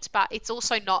 correct. But it's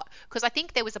also not, because I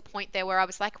think there was a point there where I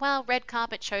was like, well, red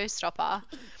carpet showstopper.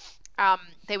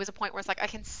 There was a point where it's like, I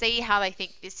can see how they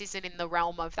think this isn't in the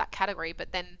realm of that category.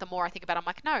 But then the more I think about it, I'm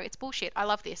like, no, it's bullshit. I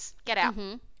love this. Get out.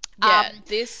 Mm-hmm. Yeah,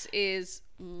 this is...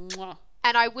 Mwah.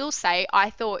 And I will say,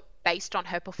 I thought based on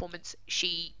her performance,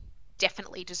 she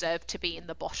definitely deserved to be in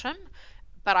the bottom.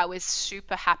 But I was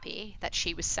super happy that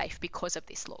she was safe because of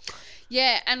this look.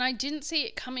 Yeah, and I didn't see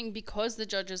it coming because the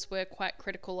judges were quite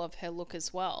critical of her look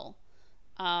as well.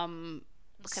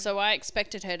 So I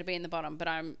expected her to be in the bottom, but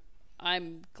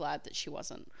I'm glad that she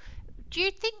wasn't. Do you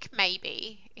think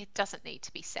maybe, it doesn't need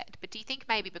to be said, but do you think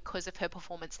maybe because of her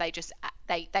performance they just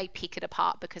they pick it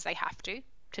apart because they have to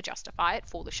justify it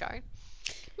for the show?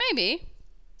 Maybe.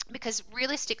 Because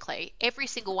realistically, every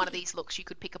single one of these looks you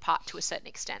could pick apart to a certain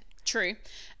extent. True.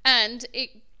 And it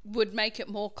would make it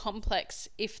more complex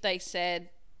if they said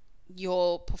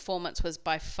your performance was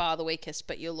by far the weakest,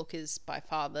 but your look is by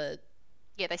far the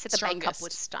Yeah, they said strongest. The makeup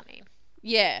was stunning.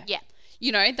 Yeah. Yeah.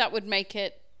 You know, that would make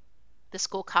it... the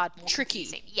scorecard more tricky.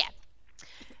 Confusing.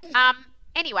 Yeah.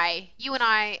 Anyway, you and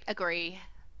I agree.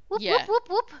 Whoop, Yeah. whoop, whoop,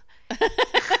 whoop.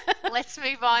 Let's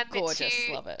move on Gorgeous.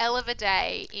 to Love it. Elle of a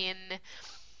Day in...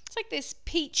 It's like this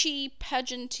peachy,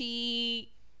 pageanty,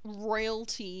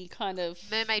 royalty kind of...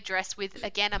 mermaid dress with,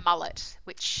 again, a mullet,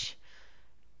 which...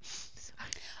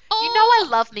 Oh, you know I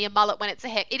love me a mullet when it's a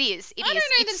hair. It is. I don't know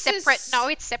It's that separate. No,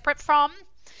 it's separate from...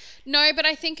 No, but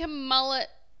I think a mullet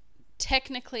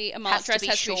technically a mullet Has to dress be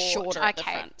has to be short. shorter at the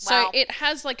Okay, front. well- So it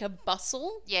has like a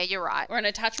bustle Yeah, you're right. or an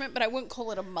attachment, but I wouldn't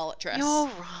call it a mullet dress. You're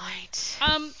right.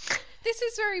 This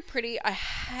is very pretty. I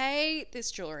hate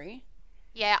this jewelry.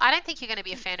 Yeah, I don't think you're going to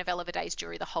be a fan of Eleva Days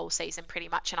jewelry the whole season, pretty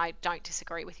much, and I don't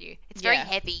disagree with you. It's very Yeah.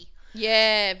 heavy,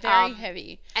 Yeah, very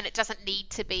heavy. and it doesn't need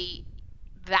to be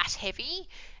that heavy.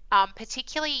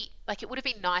 Particularly, like, it would have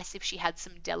been nice if she had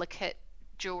some delicate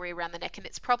jewelry around the neck, and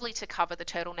it's probably to cover the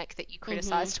turtleneck that you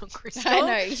criticised on Crystal. I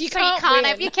know, you so can't you can't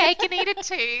have win. your cake and eat it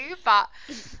too. But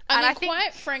I mean, I think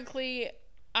quite frankly,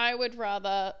 I would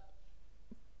rather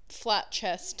flat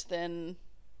chest than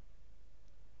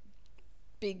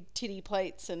big titty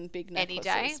plates and big any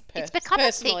necklaces. day it's become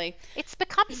personally. a thing. It's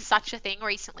become such a thing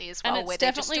recently as well, And where it's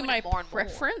they're just definitely doing my it more and more.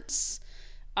 preference.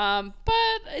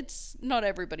 But it's not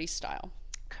everybody's style.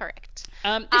 Correct.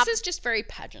 This is just very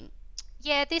pageant.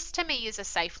 Yeah, this to me is a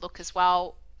safe look as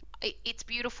well. It's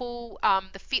beautiful.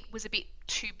 The fit was a bit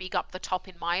too big up the top,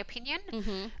 in my opinion.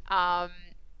 And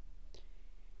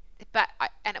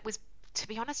it was, to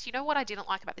be honest, you know what I didn't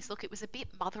like about this look? It was a bit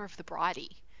Mother of the Bridey.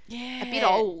 Yeah. A bit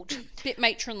old. Bit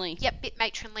matronly. Yep, bit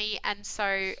matronly. And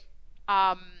so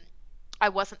I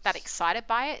wasn't that excited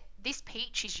by it. This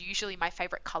peach is usually my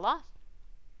favourite colour.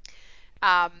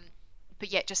 But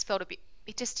yeah, it just felt a bit,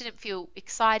 it just didn't feel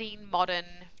exciting, modern.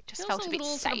 It just felt a bit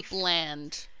little safe. sort of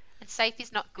bland. And safe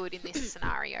is not good in this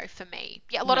scenario for me.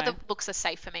 Yeah, a lot of No. the looks are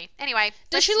safe for me. Anyway,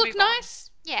 Does she let's look move on.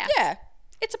 nice? Yeah. Yeah.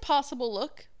 It's a passable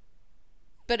look.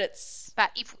 But it's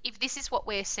But if this is what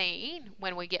we're seeing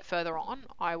when we get further on,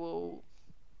 I will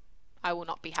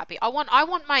not be happy. I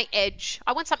want my edge.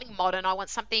 I want something modern. I want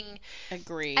something.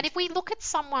 agreed. And if we look at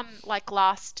someone like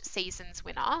last season's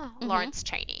winner, Lawrence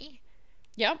Chaney,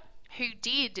 Yep. who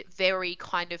did very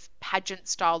kind of pageant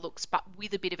style looks, but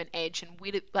with a bit of an edge and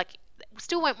with it, like,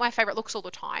 still weren't my favorite looks all the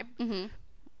time.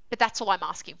 But that's all I'm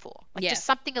asking for. Like, Yeah. just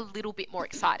something a little bit more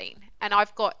exciting. And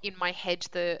I've got in my head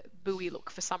the Bowie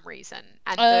look for some reason.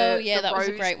 And the that was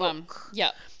a rose great one. look.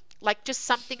 Yep. Like, just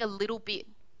something a little bit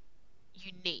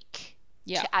unique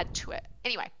Yeah. to add to it.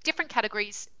 Anyway, different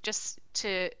categories just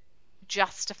to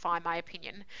justify my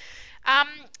opinion.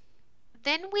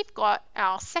 Then we've got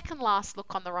our second last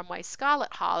look on the runway,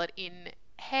 Scarlett Harlot, in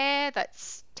hair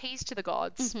that's teased to the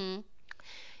gods.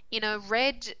 In a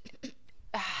red,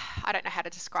 I don't know how to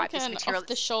describe Like this an material. off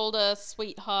the shoulder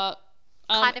sweetheart.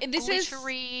 Kind of this is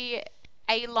glittery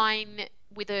A-line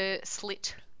with a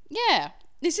slit. yeah.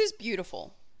 This is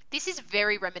beautiful. This is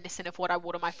very reminiscent of what I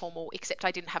wore to my formal, except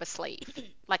I didn't have a sleeve.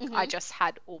 Like, I just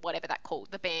had, or whatever that called,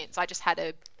 the bands. I just had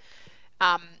a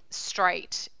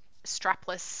straight,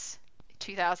 strapless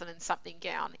 2000 and something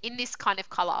gown in this kind of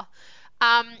colour.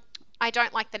 I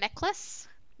don't like the necklace.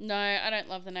 No, I don't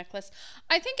love the necklace.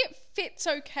 I think it fits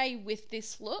okay with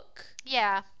this look,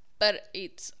 Yeah. but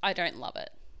I don't love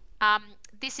it.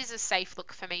 This is a safe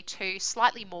look for me too.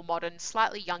 Slightly more modern,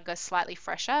 slightly younger, slightly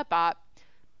fresher, but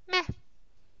meh.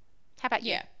 How about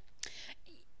you? Yeah.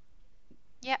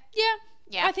 Yep. Yeah.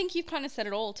 Yeah. I think you've kind of said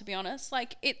it all, to be honest.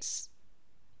 Like,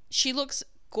 she looks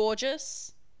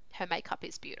gorgeous. Her makeup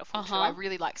is beautiful too. Uh-huh. I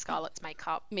really like Scarlett's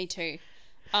makeup. Me too.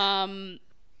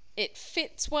 It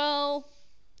fits well.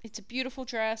 It's a beautiful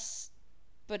dress,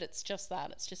 but it's just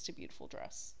that. It's just a beautiful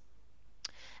dress.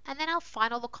 And then our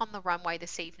final look on the runway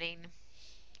this evening,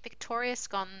 Victoria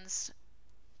Scone's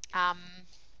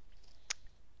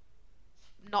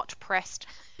not pressed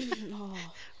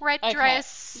red Okay.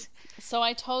 dress So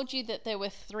I told you that there were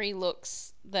 3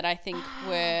 looks that I think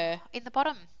were, in the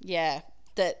bottom. yeah,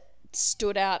 that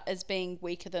stood out as being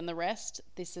weaker than the rest.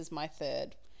 This is my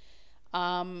third.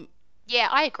 Yeah,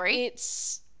 I agree.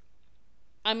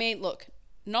 I mean, look,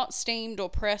 not steamed or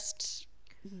pressed,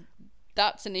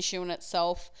 that's an issue in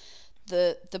itself.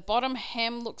 The bottom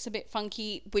hem looks a bit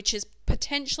funky, which is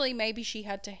potentially maybe she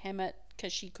had to hem it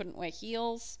because she couldn't wear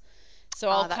heels. So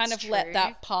I'll that's kind of let true.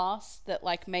 that pass, that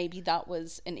like maybe that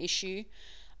was an issue.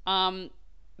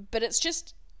 But it's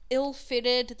just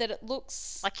ill-fitted, that it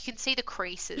looks... Like, you can see the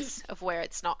creases of where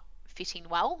it's not fitting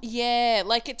well. Yeah,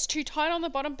 like it's too tight on the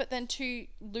bottom, but then too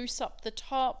loose up the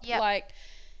top. Yep. Like,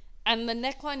 and the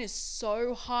neckline is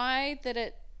so high that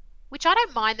it... Which I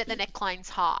don't mind that the neckline's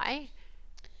high.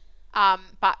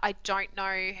 But I don't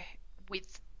know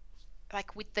with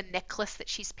the necklace that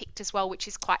she's picked as well, which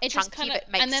is quite It chunky, just kind of,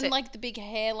 but makes and then it... like the big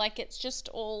hair, like it's just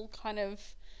all kind of...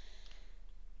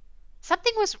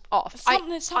 Something was off.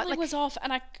 Something was off,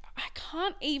 and I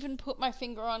can't even put my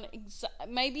finger on...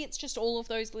 maybe it's just all of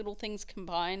those little things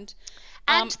combined.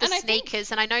 And the I think-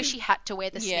 sneakers, and I know she had to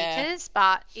wear the Yeah. sneakers,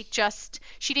 but it just...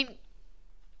 She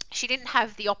didn't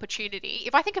have the opportunity.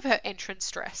 If I think of her entrance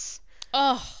dress,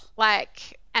 Oh,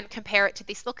 like, and compare it to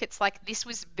this look, it's like this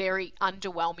was very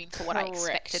underwhelming for what I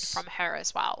expected Correct. from her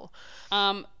as well.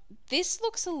 This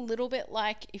looks a little bit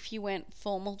like if you went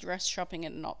formal dress shopping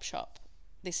at an op shop.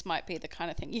 This might be the kind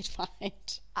of thing you'd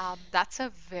find. That's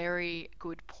a very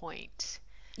good point.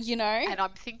 You know? And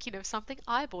I'm thinking of something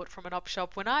I bought from an op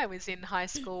shop when I was in high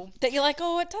school. That you're like,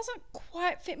 oh, it doesn't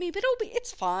quite fit me, but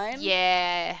it's fine.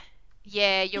 Yeah.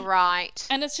 Yeah, you're right.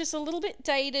 And it's just a little bit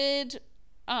dated.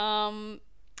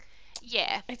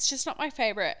 Yeah. It's just not my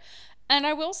favorite. And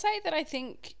I will say that I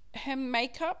think her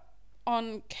makeup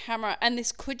on camera, and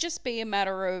this could just be a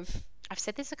matter of, I've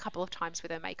said this a couple of times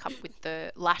with her makeup with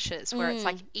the lashes, where it's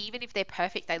like, even if they're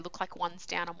perfect, they look like one's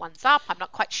down and one's up. I'm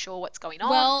not quite sure what's going on.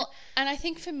 well, and I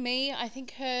think for me, I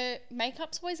think her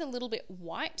makeup's always a little bit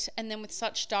white and then with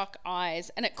such dark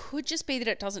eyes. And it could just be that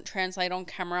it doesn't translate on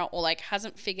camera, or like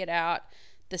hasn't figured out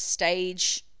the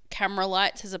stage camera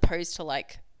lights as opposed to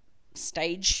like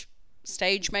stage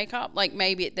makeup. Like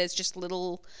maybe there's just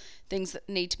little things that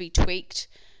need to be tweaked.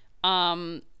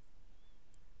 But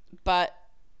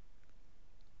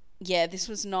yeah, this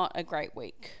was not a great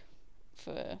week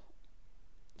for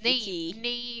Vicky.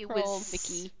 Knee Poor old was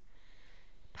Vicky.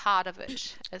 part of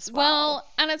it as well. Well,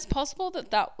 and it's possible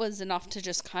that was enough to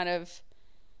just kind of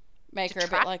make her a bit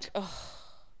Detract? like, ugh.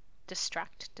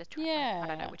 Detract. Yeah. I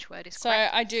don't know which word is So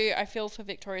correct. I feel for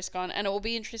Victoria Scone, and it will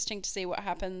be interesting to see what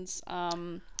happens.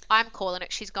 I'm calling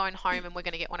it. She's going home and we're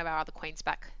going to get one of our other queens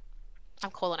back. I'm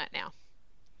calling it now.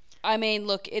 I mean,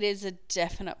 look, it is a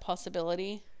definite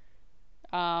possibility.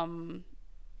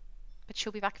 But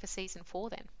she'll be back for season 4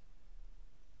 then.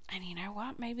 And you know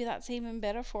what? Maybe that's even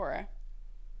better for her.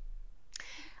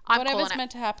 I'm Whatever's calling it.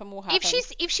 meant to happen will happen.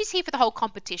 If she's here for the whole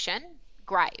competition,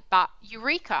 great. But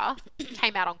Eureka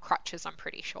came out on crutches, I'm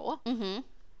pretty sure. Mm-hmm.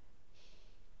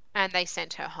 And they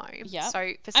sent her home. Yeah.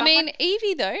 So for I someone, mean,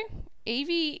 Evie though.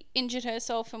 Evie injured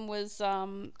herself and was look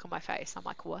on my face. I'm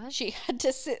like, what? she had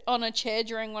to sit on a chair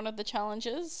during one of the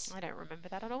challenges. I don't remember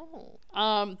that at all.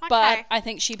 But Okay. I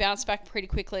think she bounced back pretty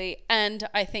quickly, and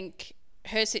I think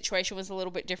her situation was a little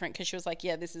bit different because she was like,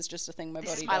 yeah, this is just a thing my This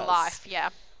body is my does. life. Yeah.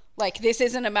 Like, this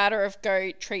isn't a matter of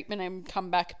go treatment and come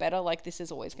back better. Like, this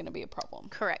is always going to be a problem.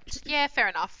 Correct. Yeah, fair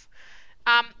enough.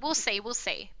 We'll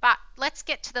see. But let's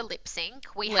get to the lip sync.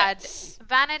 We Let's. had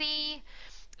Vanity,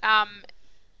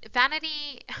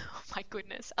 oh my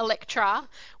goodness, Electra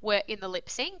were in the lip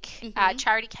sync.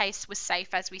 Charity Case was safe,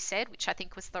 as we said, which I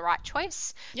think was the right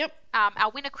choice. Yep.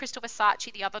 Our winner, Crystal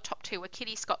Versace, the other top 2 were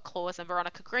Kitty Scott Claus and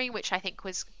Veronica Green, which I think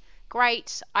was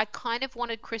great. I kind of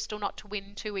wanted Crystal not to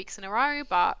win 2 weeks in a row,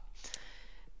 but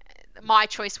my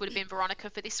choice would have been Veronica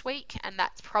for this week, and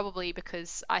that's probably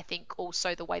because I think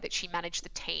also the way that she managed the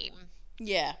team.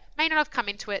 Yeah. May not have come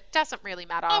into it, doesn't really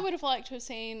matter. I would have liked to have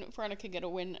seen Veronica get a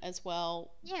win as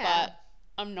well. Yeah. But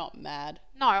I'm not mad.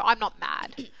 No, I'm not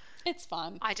mad. It's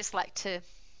fun. I just like to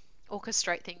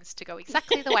orchestrate things to go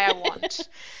exactly the way I want.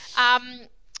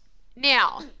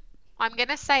 Now, I'm going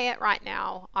to say it right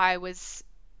now. I was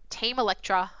Team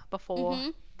Electra before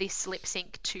this lip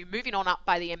sync to Moving On Up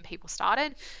by the End People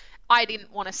started. I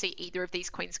didn't want to see either of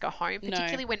these queens go home,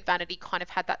 particularly when Vanity kind of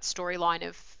had that storyline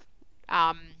of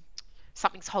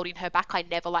something's holding her back. I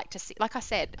never like to see, like I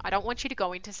said, I don't want you to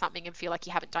go into something and feel like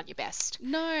you haven't done your best.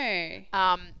 No.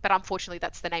 But unfortunately,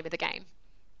 that's the name of the game.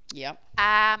 Yep.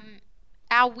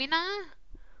 Our winner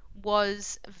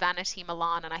was Vanity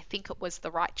Milan, and I think it was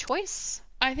the right choice.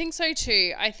 I think so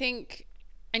too. I think,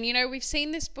 and you know, we've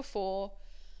seen this before,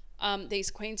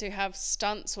 these queens who have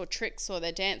stunts or tricks or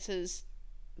their dancers,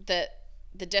 that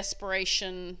the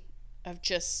desperation of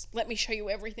just, let me show you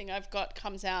everything I've got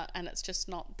comes out, and it's just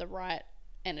not the right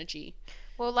energy.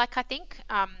 Well, like I think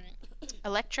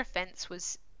Electra Fence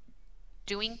was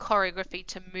doing choreography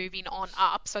to Moving On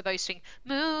Up. So those things,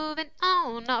 moving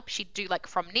on up, she'd do like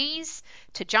from knees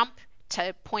to jump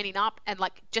to pointing up, and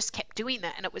like just kept doing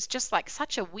that. And it was just like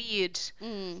such a weird,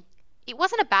 it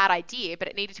wasn't a bad idea, but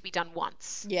it needed to be done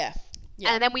once. Yeah.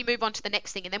 Yeah. And then we move on to the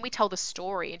next thing, and then we tell the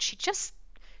story, and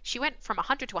she went from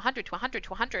 100 to 100 to 100 to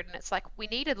 100, and it's like, we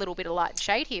need a little bit of light and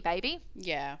shade here, baby.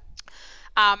 Yeah.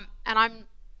 And I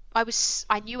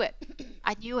knew it.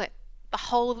 I knew it. The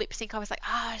whole lip sync, I was like,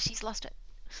 she's lost it.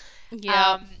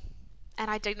 Yeah. And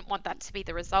I didn't want that to be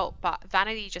the result, but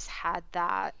Vanity just had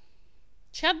that.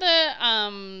 She had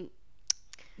the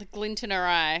glint in her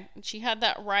eye. She had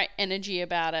that right energy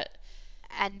about it.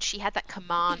 And she had that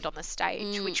command on the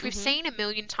stage, which we've seen a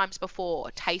million times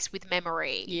before. Taste with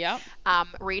Memory. Yep.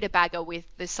 Rita Bagger with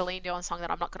the Celine Dion song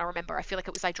that I'm not going to remember. I feel like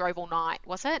it was I Drove All Night.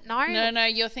 Was it? No? No,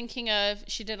 you're thinking of,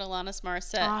 she did Alanis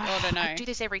Morissette. Ought to know. I do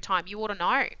this every time. You ought to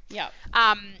know. Yep.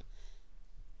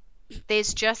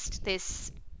 There's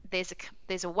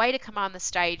there's a way to command the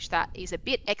stage that is a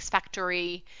bit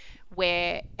X-Factory,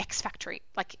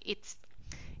 like it's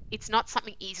not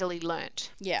something easily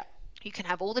learnt. Yeah. You can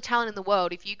have all the talent in the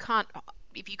world if you can't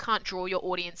draw your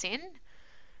audience in.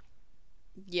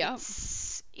 Yeah.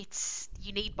 It's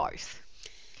you need both.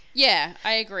 Yeah,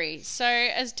 I agree. So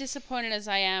as disappointed as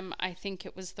I am, I think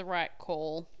it was the right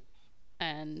call,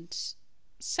 and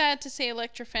sad to see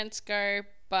Electra Fence go,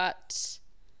 but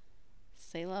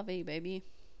c'est la vie, baby.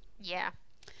 Yeah.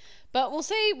 But we'll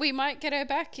see. We might get her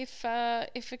back if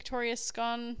Victoria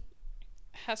Scone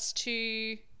has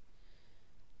to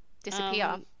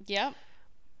disappear. Yeah.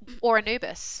 Or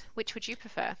Anubis. Which would you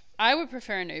prefer? I would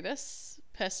prefer Anubis,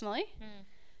 personally.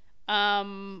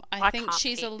 I think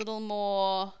she's a little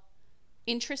more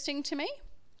interesting to me.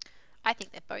 I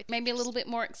think they're both maybe a little bit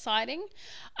more exciting.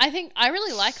 I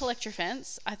really like Electra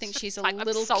Fence. I think she's a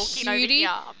little cutie.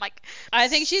 I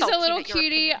think she's a little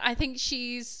cutie. I think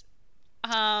she's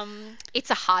it's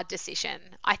a hard decision.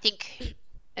 I think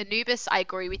Anubis, I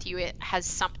agree with you, it has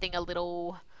something a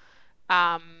little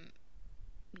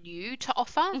new to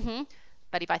offer. Mm-hmm.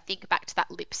 But if I think back to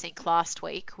that lip sync last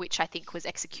week, which I think was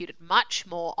executed much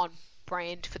more on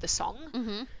brand for the song,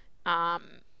 mm-hmm.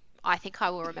 I think I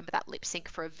will remember that lip sync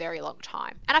for a very long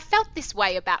time. And I felt this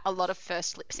way about a lot of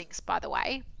first lip syncs, by the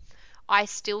way. I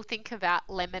still think about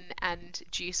Lemon and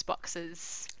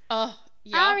Juicebox's Oh,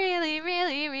 yeah. I really,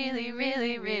 really, really,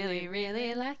 really, really,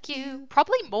 really like you.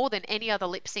 Probably more than any other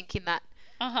lip sync in that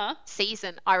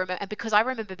season, I remember. And because I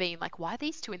remember being like, why are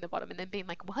these two in the bottom? And then being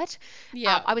like, what?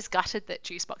 Yeah. I was gutted that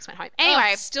Juicebox went home.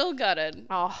 Anyway. Still gutted.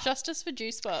 Oh. Justice for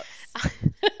Juicebox.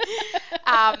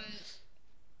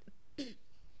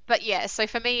 But yeah, so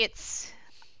for me,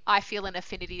 I feel an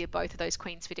affinity to both of those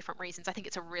queens for different reasons. I think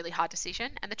it's a really hard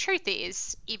decision. And the truth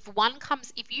is, if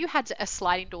you had a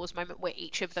sliding doors moment where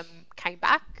each of them came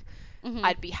back,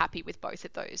 I'd be happy with both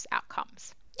of those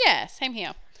outcomes. Yeah, same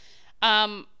here.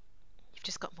 You've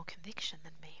just got more conviction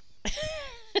than me.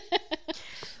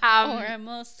 Or I'm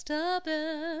more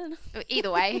stubborn.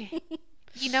 Either way,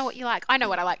 you know what you like. I know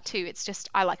what I like too. It's just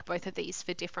I like both of these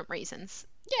for different reasons.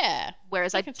 Yeah.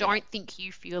 Whereas I don't think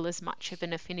you feel as much of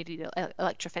an affinity to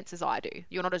Electra Fence as I do.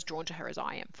 You're not as drawn to her as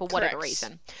I am, for whatever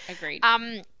reason. Agreed.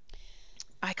 I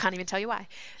can't even tell you why.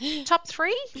 Top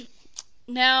 3?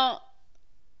 Now,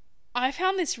 I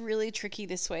found this really tricky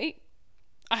this week.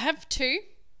 I have 2.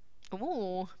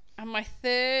 Ooh. And my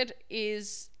third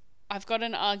is I've got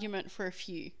an argument for a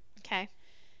few. Okay.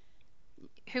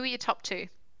 Who are your top 2?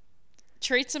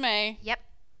 Teresa May. Yep.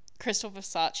 Crystal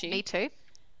Versace. Me too.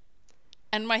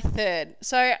 And my third.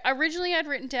 So originally I'd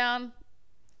written down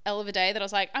Ella Vidae that I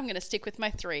was like, I'm going to stick with my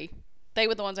 3. They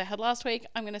were the ones I had last week.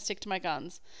 I'm going to stick to my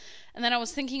guns. And then I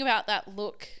was thinking about that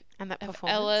look and that of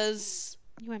performance. Ella's.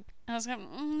 You went. And I was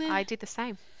going, I did the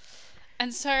same.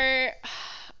 And so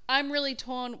I'm really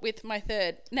torn with my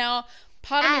third. Now,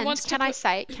 part of me wants to. Can I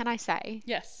say?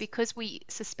 Yes. Because we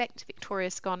suspect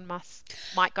Victoria Scone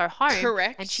might go home.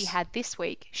 Correct. And she had this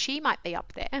week. She might be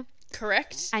up there.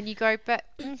 Correct. And you go, but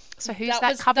so who's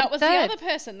that covered That was third? the other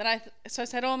person that so I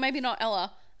said, oh, maybe not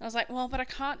Ella. And I was like, well, but I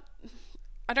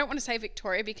don't want to say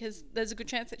Victoria because there's a good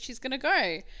chance that she's going to go.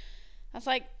 I was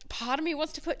like, part of me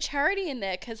wants to put Charity in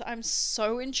there because I'm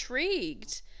so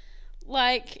intrigued.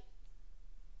 Like,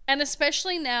 and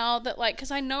especially now that, like,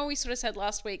 because I know we sort of said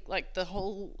last week, like, the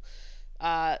whole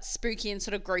spooky and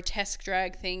sort of grotesque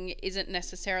drag thing isn't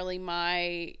necessarily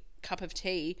my cup of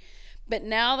tea. But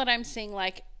now that I'm seeing,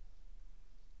 like,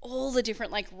 all the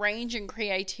different, like, range and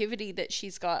creativity that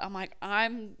she's got, I'm like, I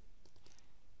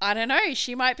don't know,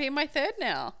 she might be my third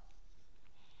now.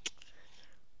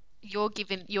 Your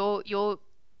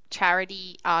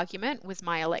Charity argument was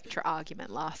my Electra argument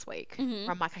last week. Mm-hmm.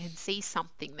 Where I'm like, I can see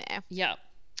something there. Yeah.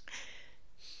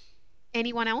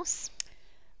 Anyone else?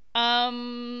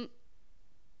 I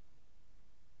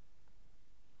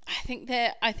think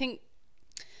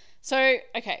so.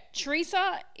 Okay,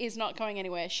 Teresa is not going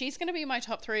anywhere. She's going to be my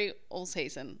top 3 all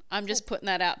season. I'm just putting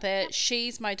that out there.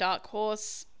 She's my dark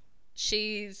horse.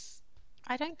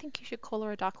 I don't think you should call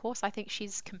her a dark horse. I think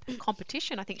she's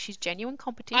competition. I think she's genuine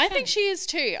competition. I think she is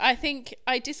too. I think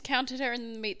I discounted her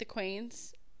in Meet the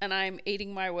Queens, and I'm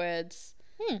eating my words.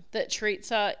 That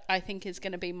Teresa, I think, is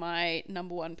going to be my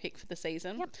number 1 pick for the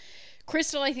season. Yep.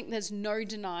 Crystal, I think there's no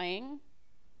denying,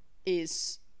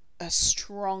 is a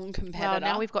strong competitor. Well,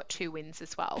 now we've got 2 wins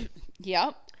as well.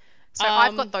 Yep. So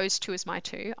I've got those 2 as my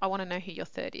 2. I want to know who your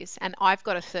third is. And I've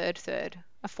got a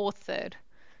fourth third.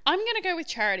 I'm going to go with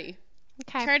Charity.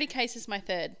 Okay. Charity Case is my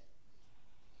third.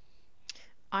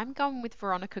 I'm going with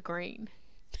Veronica Green.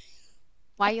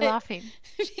 Why are you laughing?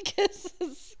 Because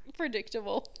it's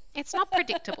predictable. It's not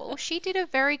predictable. She did a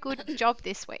very good job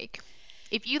this week.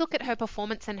 If you look at her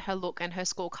performance and her look and her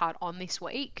scorecard on this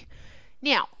week,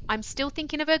 now I'm still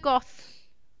thinking of her goth.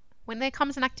 When there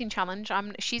comes an acting challenge,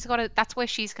 that's where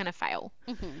she's going to fail.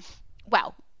 Mm-hmm.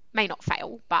 Well, may not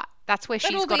fail, but that's where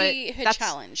she's got to. Her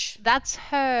challenge. That's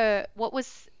her. What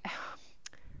was?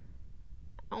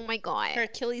 Oh my god. Her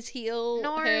Achilles heel.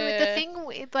 No, the thing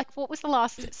like what was the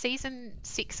last season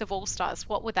 6 of All Stars?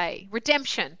 What were they?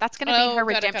 Redemption. That's going to be her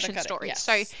redemption story. Yes.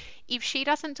 So if she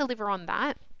doesn't deliver on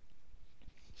that,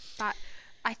 but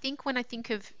I think when I think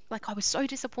of like I was so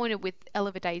disappointed with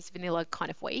Ella Vaday's vanilla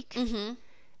kind of week, mm-hmm.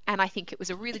 and I think it was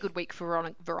a really good week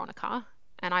for Veronica,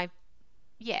 and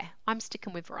I'm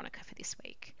sticking with Veronica for this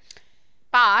week.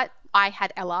 But I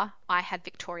had Ella, I had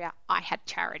Victoria, I had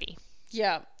Charity.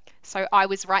 Yeah. So I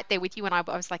was right there with you, and I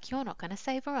was like, you're not going to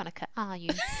say Veronica, are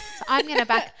you? So I'm going to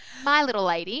back my little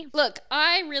lady. Look,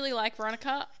 I really like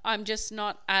Veronica. I'm just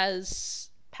not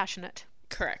as... passionate.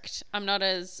 Correct. I'm not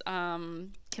as...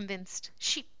 convinced.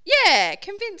 Yeah,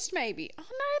 convinced maybe. Oh,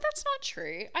 no, that's not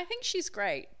true. I think she's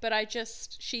great, but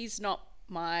she's not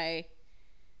my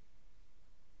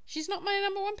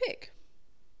number one pick.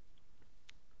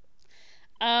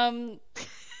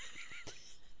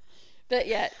 But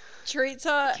yeah...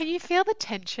 Choriza. Can you feel the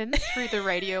tension through the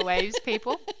radio waves,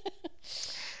 people?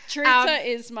 Choriza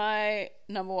is my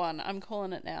number one. I'm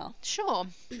calling it now. Sure.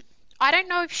 I don't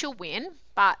know if she'll win,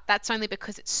 but that's only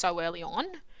because it's so early on.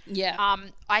 Yeah.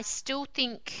 I still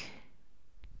think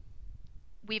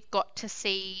we've got to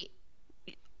see.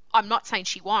 I'm not saying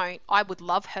she won't. I would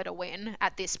love her to win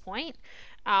at this point.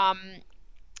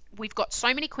 We've got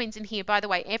so many queens in here. By the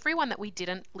way, everyone that we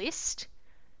didn't list.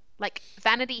 Like,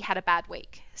 Vanity had a bad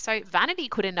week. So, Vanity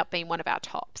could end up being one of our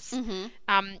tops.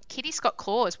 Mm-hmm. Kitty Scott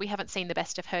Claus, we haven't seen the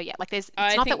best of her yet. Like, it's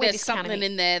I not think that we're there's something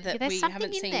in there that we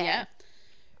haven't seen yet.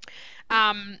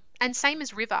 And same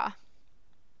as River.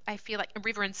 I feel like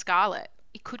River and Scarlett,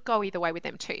 it could go either way with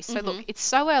them too. So, look, it's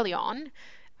so early on.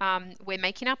 We're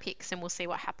making our picks and we'll see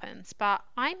what happens. But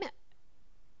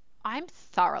I'm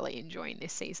thoroughly enjoying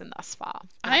this season thus far.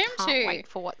 I am can't too. Wait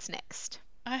for what's next.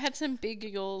 I had some big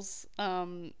giggles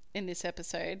in this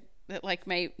episode that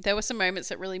there were some moments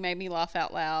that really made me laugh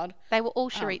out loud. They were all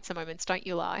Choriza moments, don't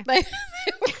you lie. They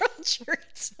were all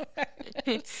Choriza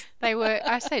moments. They were.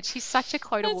 I said she's such a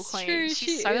quotable That's queen. true, She's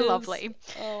she so is. lovely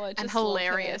and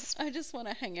hilarious. I just want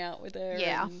to hang out with her.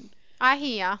 Yeah, and I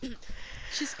hear.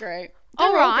 She's great.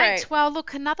 All right. Well,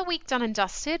 look, another week done and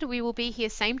dusted. We will be here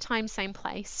same time, same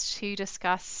place to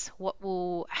discuss what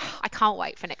will... I can't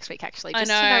wait for next week, actually, just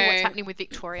to know what's happening with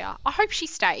Victoria. I hope she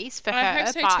stays for her. I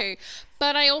hope so too.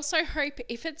 But I also hope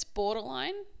if it's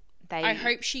borderline, I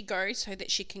hope she goes so that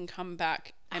she can come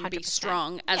back and 100%. be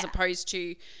strong as opposed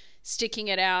to sticking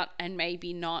it out and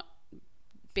maybe not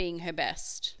being her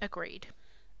best. Agreed.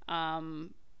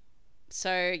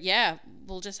 So, yeah,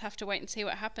 we'll just have to wait and see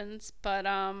what happens. But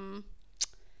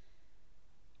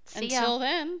until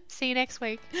then. See you next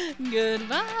week.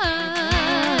 Goodbye.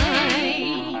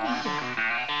 Bye.